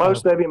know,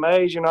 most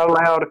WMAs, you're not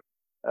allowed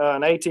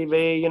an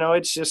ATV. You know,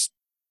 it's just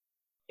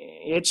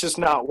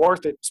not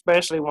worth it,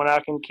 especially when I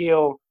can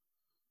kill,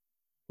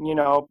 you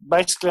know,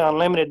 basically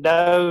unlimited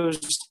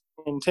does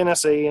in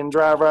Tennessee and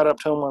drive right up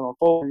to them on a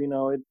full. You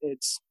know,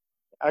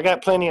 I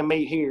got plenty of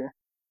meat here.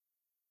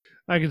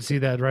 I can see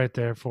that right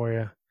there for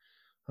you.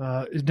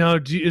 Now,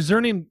 is there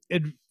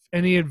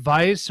any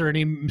advice or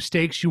any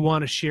mistakes you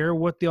want to share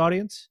with the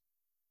audience?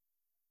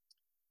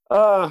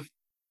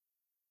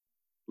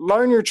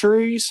 Learn your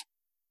trees.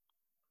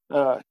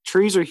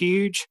 Trees are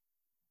huge,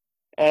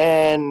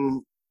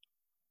 and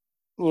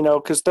you know,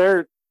 because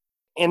they're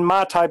in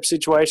my type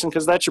situation,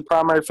 because that's your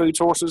primary food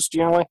sources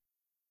generally.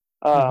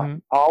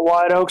 All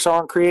white oaks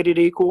aren't created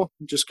equal.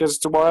 Just because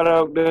it's a white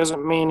oak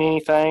doesn't mean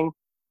anything.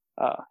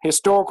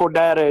 Historical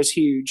data is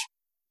huge.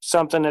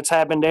 Something that's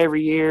happened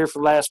every year for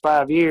the last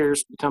 5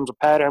 years becomes a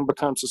pattern,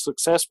 becomes a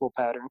successful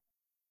pattern.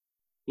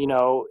 You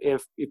know,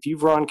 if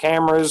you've run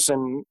cameras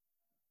and,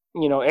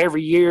 you know,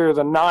 every year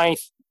the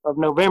 9th of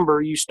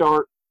November, you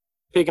start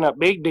picking up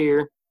big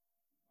deer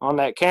on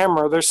that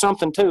camera. There's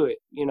something to it,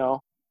 you know.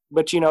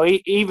 But, you know,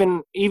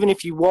 even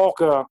if you walk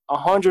a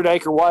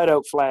 100-acre white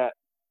oak flat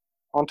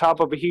on top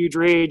of a huge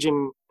ridge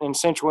in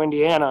central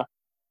Indiana,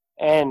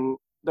 and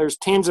there's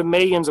tens of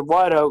millions of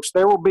white oaks,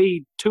 there will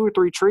be 2 or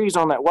 3 trees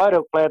on that white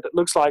oak flat that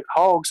looks like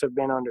hogs have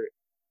been under it.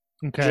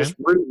 Okay. Just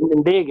rooting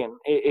and digging.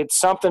 It's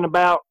something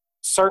about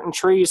certain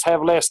trees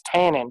have less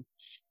tannin,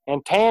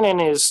 and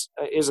tannin is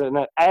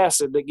an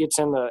acid that gets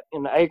in the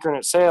acorn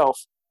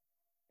itself,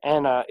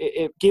 and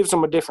it gives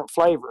them a different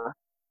flavor.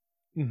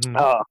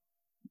 Mm-hmm.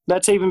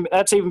 That's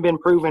even been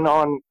proven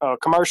on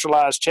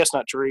commercialized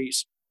chestnut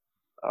trees.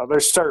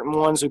 There's certain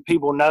ones who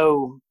people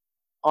know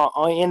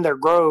in their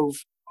grove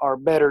are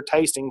better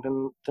tasting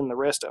than the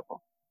rest of them.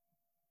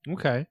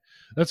 Okay.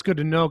 That's good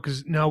to know,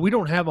 because now we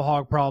don't have a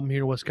hog problem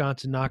here in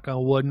Wisconsin, knock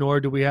on wood, nor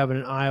do we have it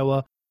in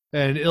Iowa.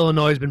 And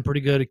Illinois has been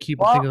pretty good at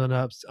keeping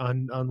things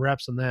on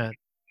wraps on that.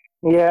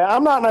 Yeah,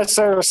 I'm not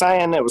necessarily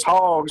saying it was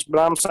hogs, but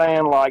I'm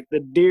saying like the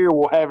deer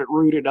will have it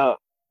rooted up.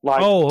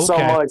 Like so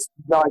much,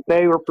 like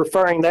they were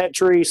preferring that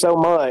tree so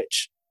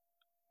much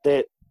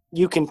that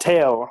you can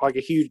tell, like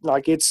a huge,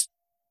 like it's,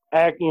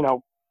 you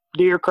know,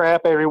 deer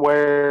crap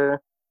everywhere.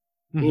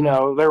 Mm-hmm. You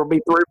know, there will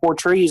be 3 or 4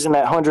 trees in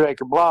that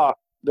 100-acre block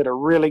that are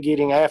really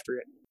getting after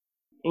it.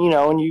 You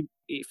know, and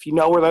if you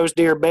know where those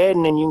deer are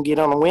bedding and you can get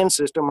on the wind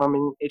system, I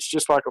mean, it's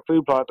just like a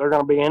food plot. They're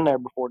going to be in there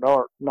before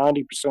dark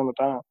 90% of the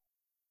time.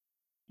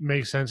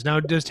 Makes sense. Now,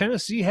 does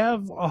Tennessee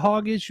have a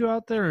hog issue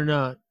out there or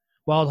not?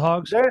 Wild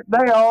hogs?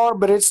 They are,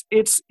 but it's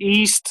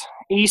east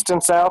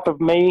and south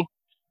of me.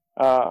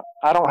 I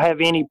don't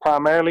have any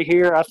primarily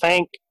here. I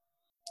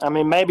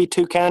mean, maybe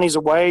 2 counties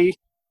away,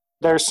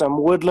 there's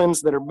some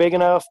woodlands that are big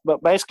enough,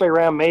 but basically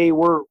around me,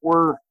 we're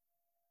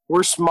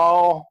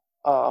small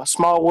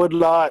wood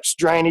lots,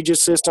 drainage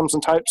systems,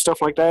 and type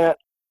stuff like that.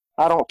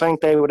 I don't think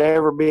they would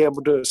ever be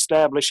able to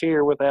establish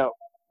here without,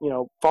 you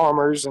know,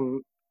 farmers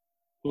and,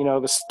 you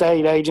know, the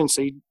state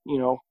agency, you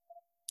know,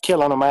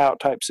 killing them out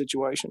type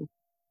situation.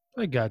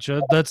 I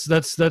gotcha. That's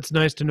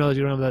nice to know that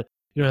you don't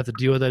have to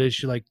deal with that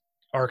issue like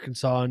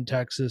Arkansas and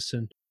Texas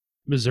and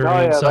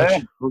Missouri and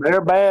such.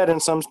 They're bad in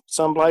some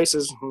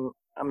places.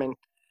 I mean,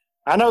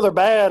 I know they're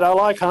bad. I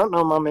like hunting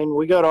them. I mean,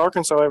 we go to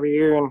Arkansas every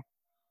year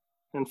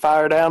and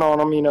fire down on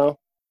them, you know,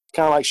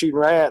 kind of like shooting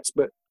rats.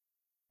 But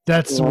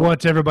that's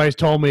what everybody's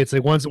told me. It's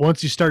like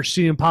once you start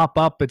seeing them pop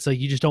up, it's like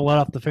you just don't let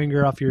off the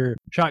finger off your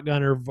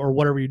shotgun or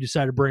whatever you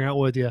decide to bring out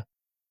with you.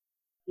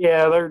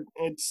 Yeah, they're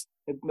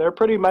a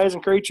pretty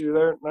amazing creature.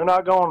 They're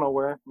not going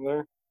nowhere.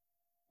 They're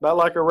about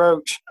like a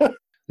roach.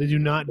 They do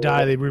not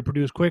die. They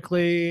reproduce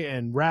quickly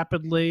and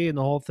rapidly and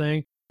the whole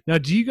thing. Now,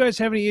 do you guys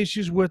have any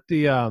issues with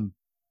the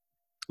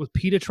with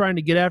PETA trying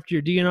to get after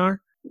your DNR?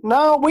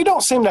 No, we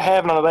don't seem to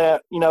have none of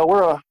that. You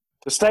know,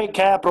 the state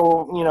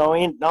capital, you know,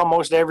 in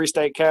almost every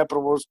state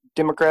capital was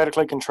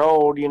democratically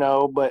controlled, you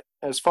know, but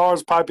as far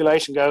as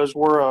population goes,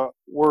 we're a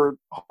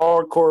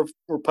hardcore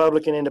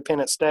Republican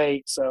independent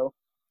state, so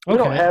we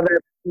don't have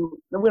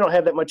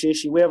that much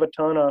issue. We have a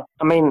ton of,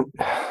 I mean,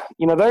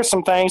 you know, there's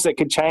some things that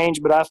could change,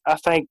 but I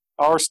think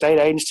our state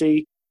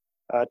agency,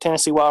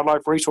 Tennessee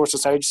Wildlife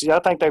Resources Agency, I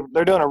think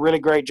they're doing a really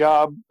great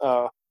job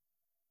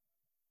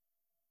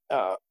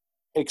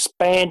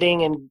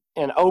expanding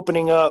and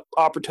opening up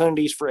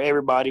opportunities for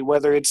everybody,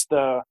 whether it's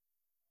the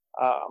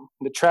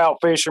trout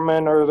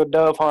fishermen or the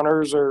dove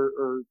hunters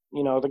or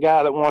you know, the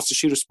guy that wants to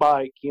shoot a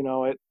spike. You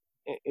know,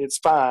 it's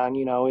fine.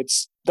 You know,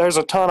 there's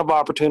a ton of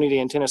opportunity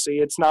in Tennessee.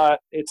 It's not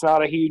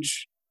a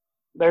huge.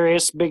 There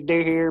is big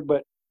deer here,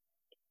 but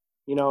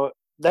you know,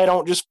 they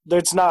don't just.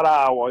 It's not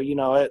Iowa. You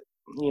know,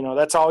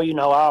 that's all you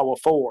know Iowa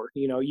for.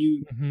 You know,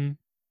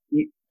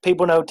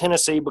 people know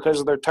Tennessee because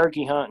of their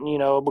turkey hunting. You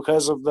know,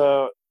 because of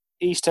the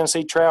East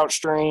Tennessee trout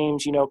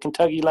streams. You know,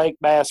 Kentucky lake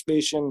bass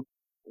fishing.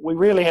 We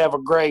really have a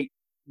great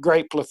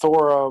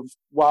plethora of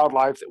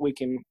wildlife that we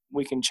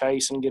can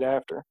chase and get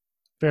after.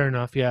 Fair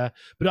enough, yeah.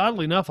 But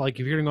oddly enough, like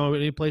if you're going to go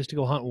any place to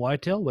go hunt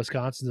whitetail,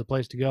 Wisconsin's the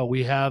place to go.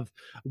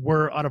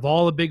 We're out of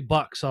all the big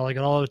bucks, so like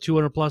all the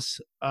 200 plus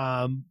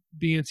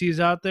BNCs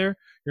out there,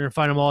 you're gonna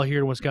find them all here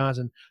in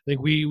Wisconsin. I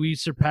think we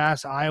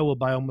surpass Iowa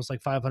by almost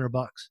like $500.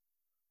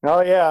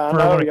 Oh yeah, I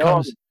know.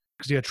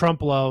 Because you have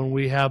Trumpelow and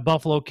we have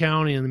Buffalo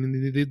County, and I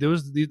mean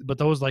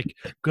those like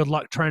good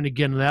luck trying to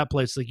get into that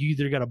place. Like you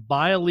either got to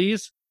buy a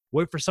lease,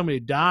 wait for somebody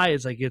to die.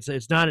 It's like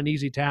it's not an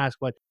easy task,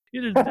 but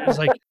it's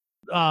like.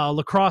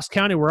 La Crosse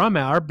County, where I'm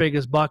at, our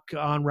biggest buck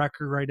on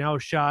record right now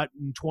was shot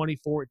in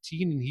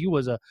 2014, and he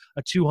was a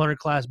 200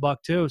 class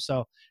buck too.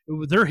 So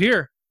they're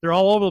here, they're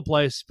all over the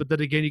place. But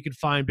then again, you can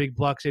find big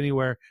bucks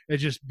anywhere.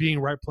 It's just being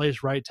right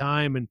place, right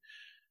time, and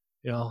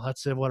you know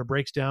that's what it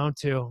breaks down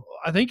to.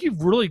 I think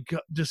you've really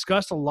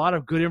discussed a lot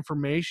of good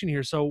information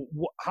here. So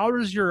how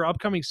does your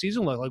upcoming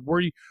season look? Like,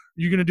 were you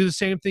going to do the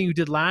same thing you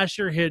did last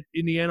year? Hit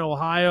Indiana,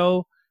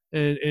 Ohio,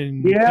 and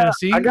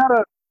Tennessee?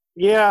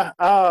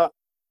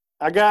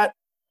 I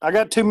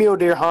got 2 mule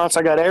deer hunts.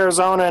 I got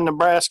Arizona and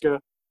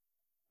Nebraska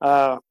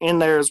in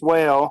there as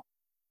well.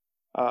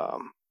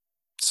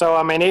 So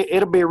I mean,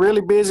 it'll be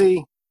really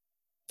busy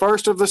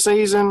first of the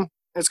season.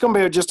 It's going to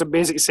be just a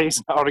busy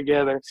season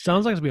altogether.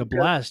 Sounds like it's going to be a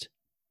blast.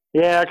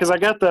 Yeah, because I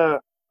got the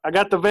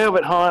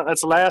velvet hunt.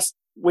 That's the last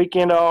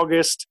weekend of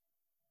August.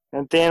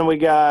 And then we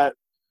got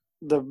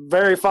the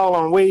very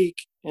following week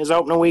is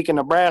opening week in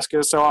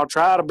Nebraska, so I'll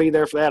try to be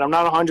there for that. I'm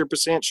not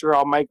 100% sure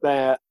I'll make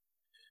that.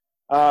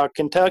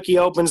 Kentucky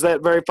opens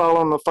that very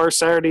following the first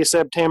Saturday of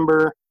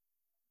September.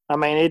 I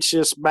mean, it's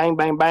just bang,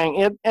 bang,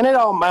 bang. And it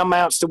all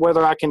amounts to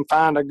whether I can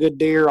find a good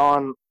deer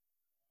on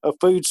a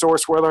food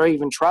source, whether I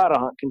even try to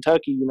hunt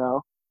Kentucky, you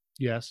know.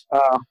 Yes.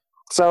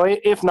 So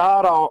if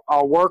not,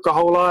 I'll work a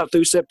whole lot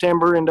through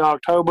September into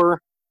October.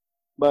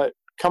 But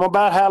come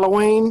about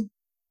Halloween,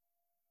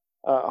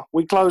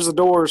 we close the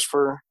doors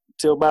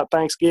till about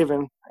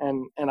Thanksgiving,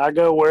 and I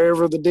go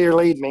wherever the deer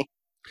lead me.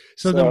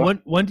 So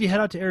then when do you head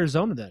out to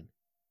Arizona then?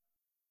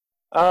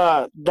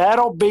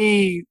 That'll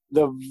be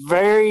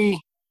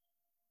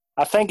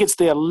I think it's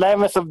the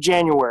 11th of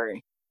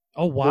January.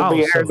 Oh, wow. Will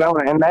be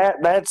Arizona, and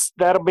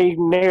that'll be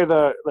near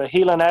the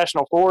Gila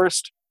National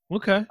Forest.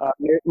 Okay.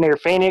 Near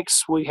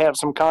Phoenix. We have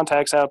some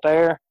contacts out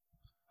there.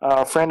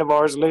 A friend of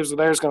ours that lives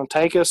there is going to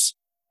take us.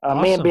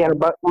 Awesome. Me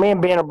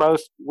and Ben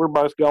we're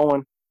both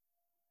going.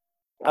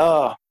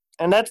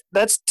 And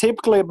that's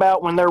typically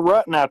about when they're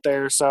rutting out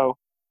there. So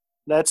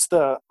that's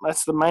our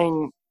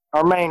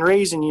main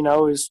reason, you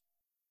know, is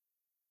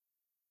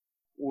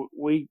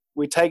we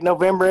take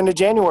November into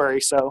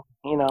January. So,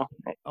 you know,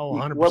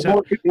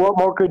 100%. What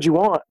more could you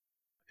want?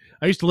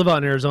 I used to live out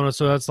in Arizona,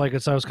 so so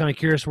I was kind of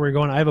curious where you're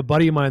going. I have a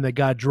buddy of mine that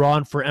got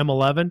drawn for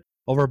M11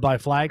 over by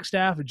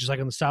Flagstaff, just like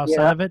on the south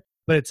side of it.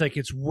 But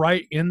it's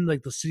right in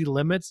like the city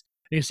limits.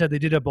 And he said they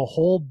did up a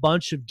whole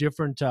bunch of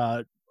different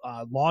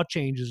law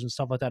changes and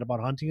stuff like that about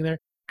hunting in there,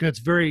 because it's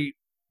very,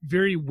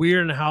 very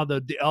weird in how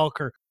the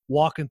elk are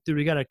walking through.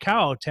 He got a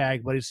cow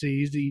tag, but he's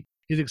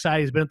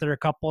excited. He's been up there a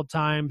couple of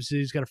times.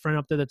 He's got a friend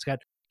up there that's got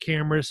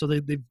cameras, so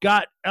they've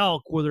got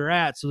elk where they're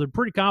at, so they're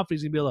pretty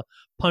confident he's gonna be able to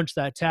punch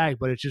that tag.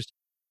 But it's just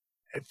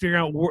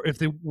figuring out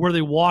where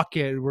they walk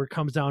it, where it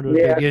comes down to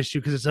a big issue,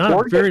 because it's not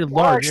a very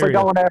large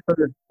area.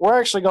 We're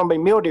actually going to be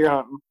mule deer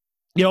hunting.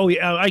 Yeah,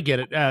 I get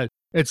it.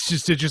 It's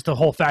just the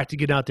whole fact of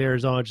getting out to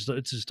Arizona.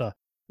 It's just a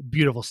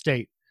beautiful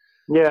state.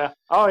 Yeah.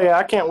 Oh yeah,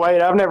 I can't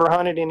wait. I've never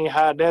hunted any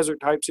high desert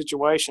type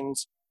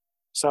situations,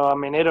 so I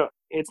mean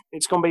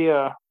it's going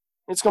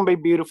to be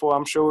beautiful.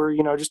 I'm sure,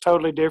 you know, just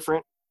totally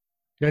different.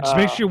 Yeah, just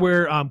make sure you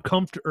wear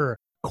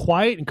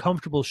quiet and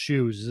comfortable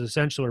shoes is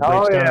essentially what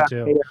it breaks down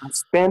to. Yeah.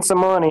 Spend some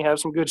money, have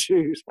some good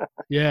shoes.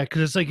 Yeah,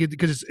 because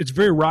it's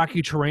very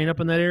rocky terrain up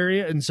in that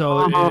area, and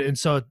so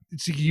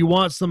you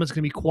want something that's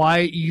going to be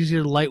quiet, easy,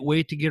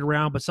 lightweight to get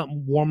around, but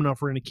something warm enough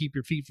for to keep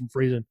your feet from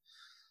freezing.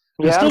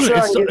 Yeah,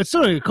 it's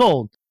still going to get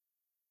cold.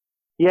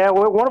 Yeah,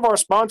 one of our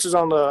sponsors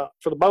for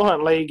the Bow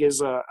Hunt League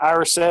is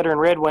Irish Setter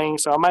and Red Wing,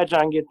 so I imagine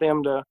I can get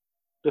them to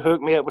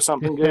hook me up with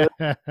something good.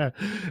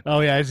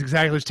 Oh yeah, it's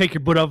exactly. Just take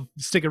your boot up,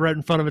 stick it right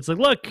in front of it. It's like,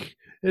 look,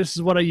 this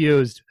is what I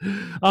used.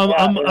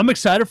 I'm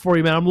excited for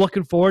you, man. I'm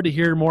looking forward to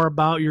hearing more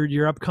about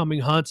your upcoming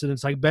hunts. And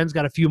it's like Ben's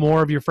got a few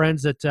more of your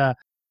friends that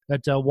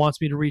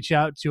wants me to reach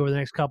out to over the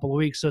next couple of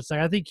weeks. So it's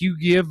like I think you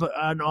give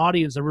an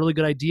audience a really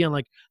good idea on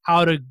like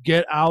how to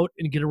get out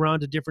and get around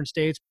to different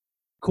states.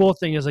 Cool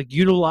thing is like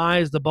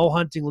utilize the bow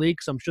hunting league.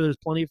 I'm sure there's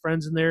plenty of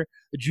friends in there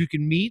that you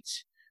can meet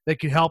that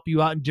can help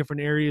you out in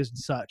different areas and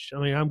such. I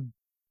mean, I'm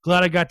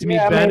glad I got to meet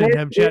Ben and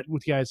have a chat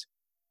with you guys.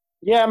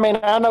 Yeah, I mean,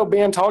 I know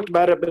Ben talked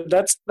about it, but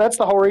that's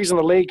the whole reason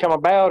the league come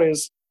about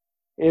is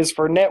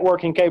for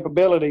networking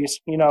capabilities.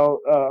 You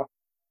know,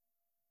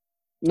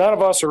 none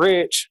of us are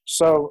rich,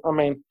 so I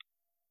mean,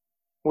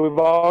 we've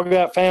all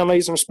got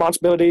families and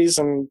responsibilities,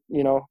 and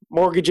you know,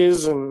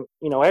 mortgages, and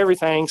you know,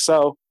 everything.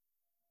 So,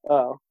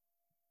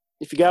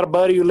 if you got a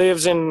buddy who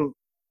lives in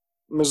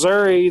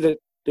Missouri that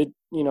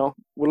you know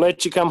will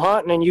let you come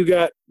hunting, and you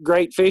got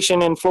great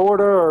fishing in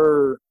Florida,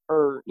 or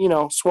you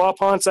know, swap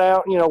hunts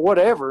out, you know,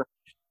 whatever.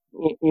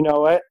 You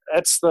know,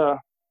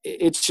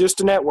 it's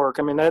just a network.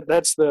 I mean,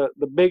 that's the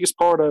biggest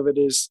part of it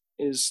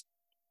is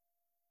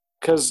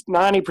because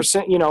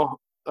 90%, you know,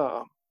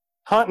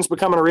 hunting's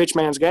becoming a rich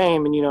man's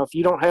game. And, you know, if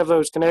you don't have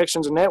those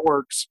connections and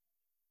networks,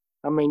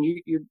 I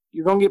mean,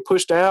 you're going to get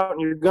pushed out,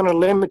 and you're going to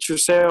limit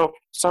yourself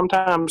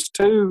sometimes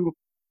to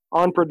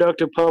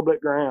unproductive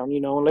public ground,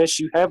 you know, unless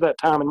you have that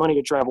time and money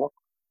to travel.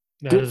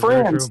 Get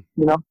friends,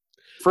 you know.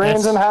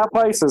 Friends in high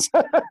places.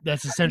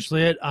 That's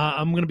essentially it.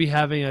 I'm going to be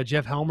having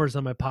Jeff Helmers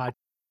on my pod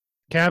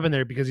cabin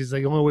there because he's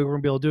like the only way we're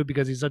going to be able to do it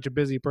because he's such a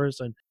busy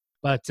person.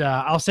 But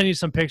I'll send you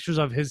some pictures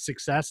of his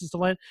successes to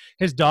land.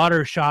 His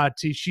daughter shot.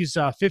 She's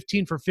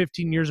 15 for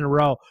 15 years in a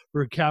row.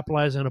 We're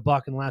capitalizing on a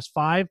buck in the last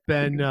 5.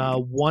 Been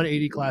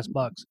 180 class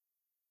bucks.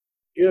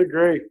 Good,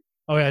 great.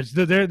 Oh yeah,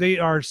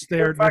 they're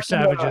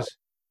savages.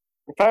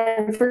 If I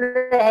can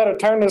figure out how to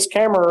turn this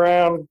camera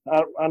around,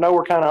 I know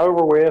we're kind of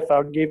over with.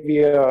 I'll give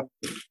you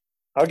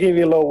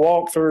a little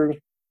walkthrough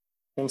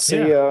and see.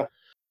 Yeah.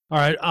 All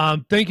right.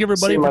 Thank you,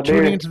 everybody, for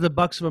tuning into the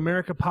Bucks of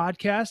America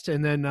podcast.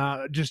 And then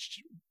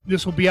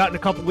this will be out in a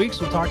couple of weeks.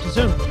 We'll talk to you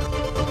soon.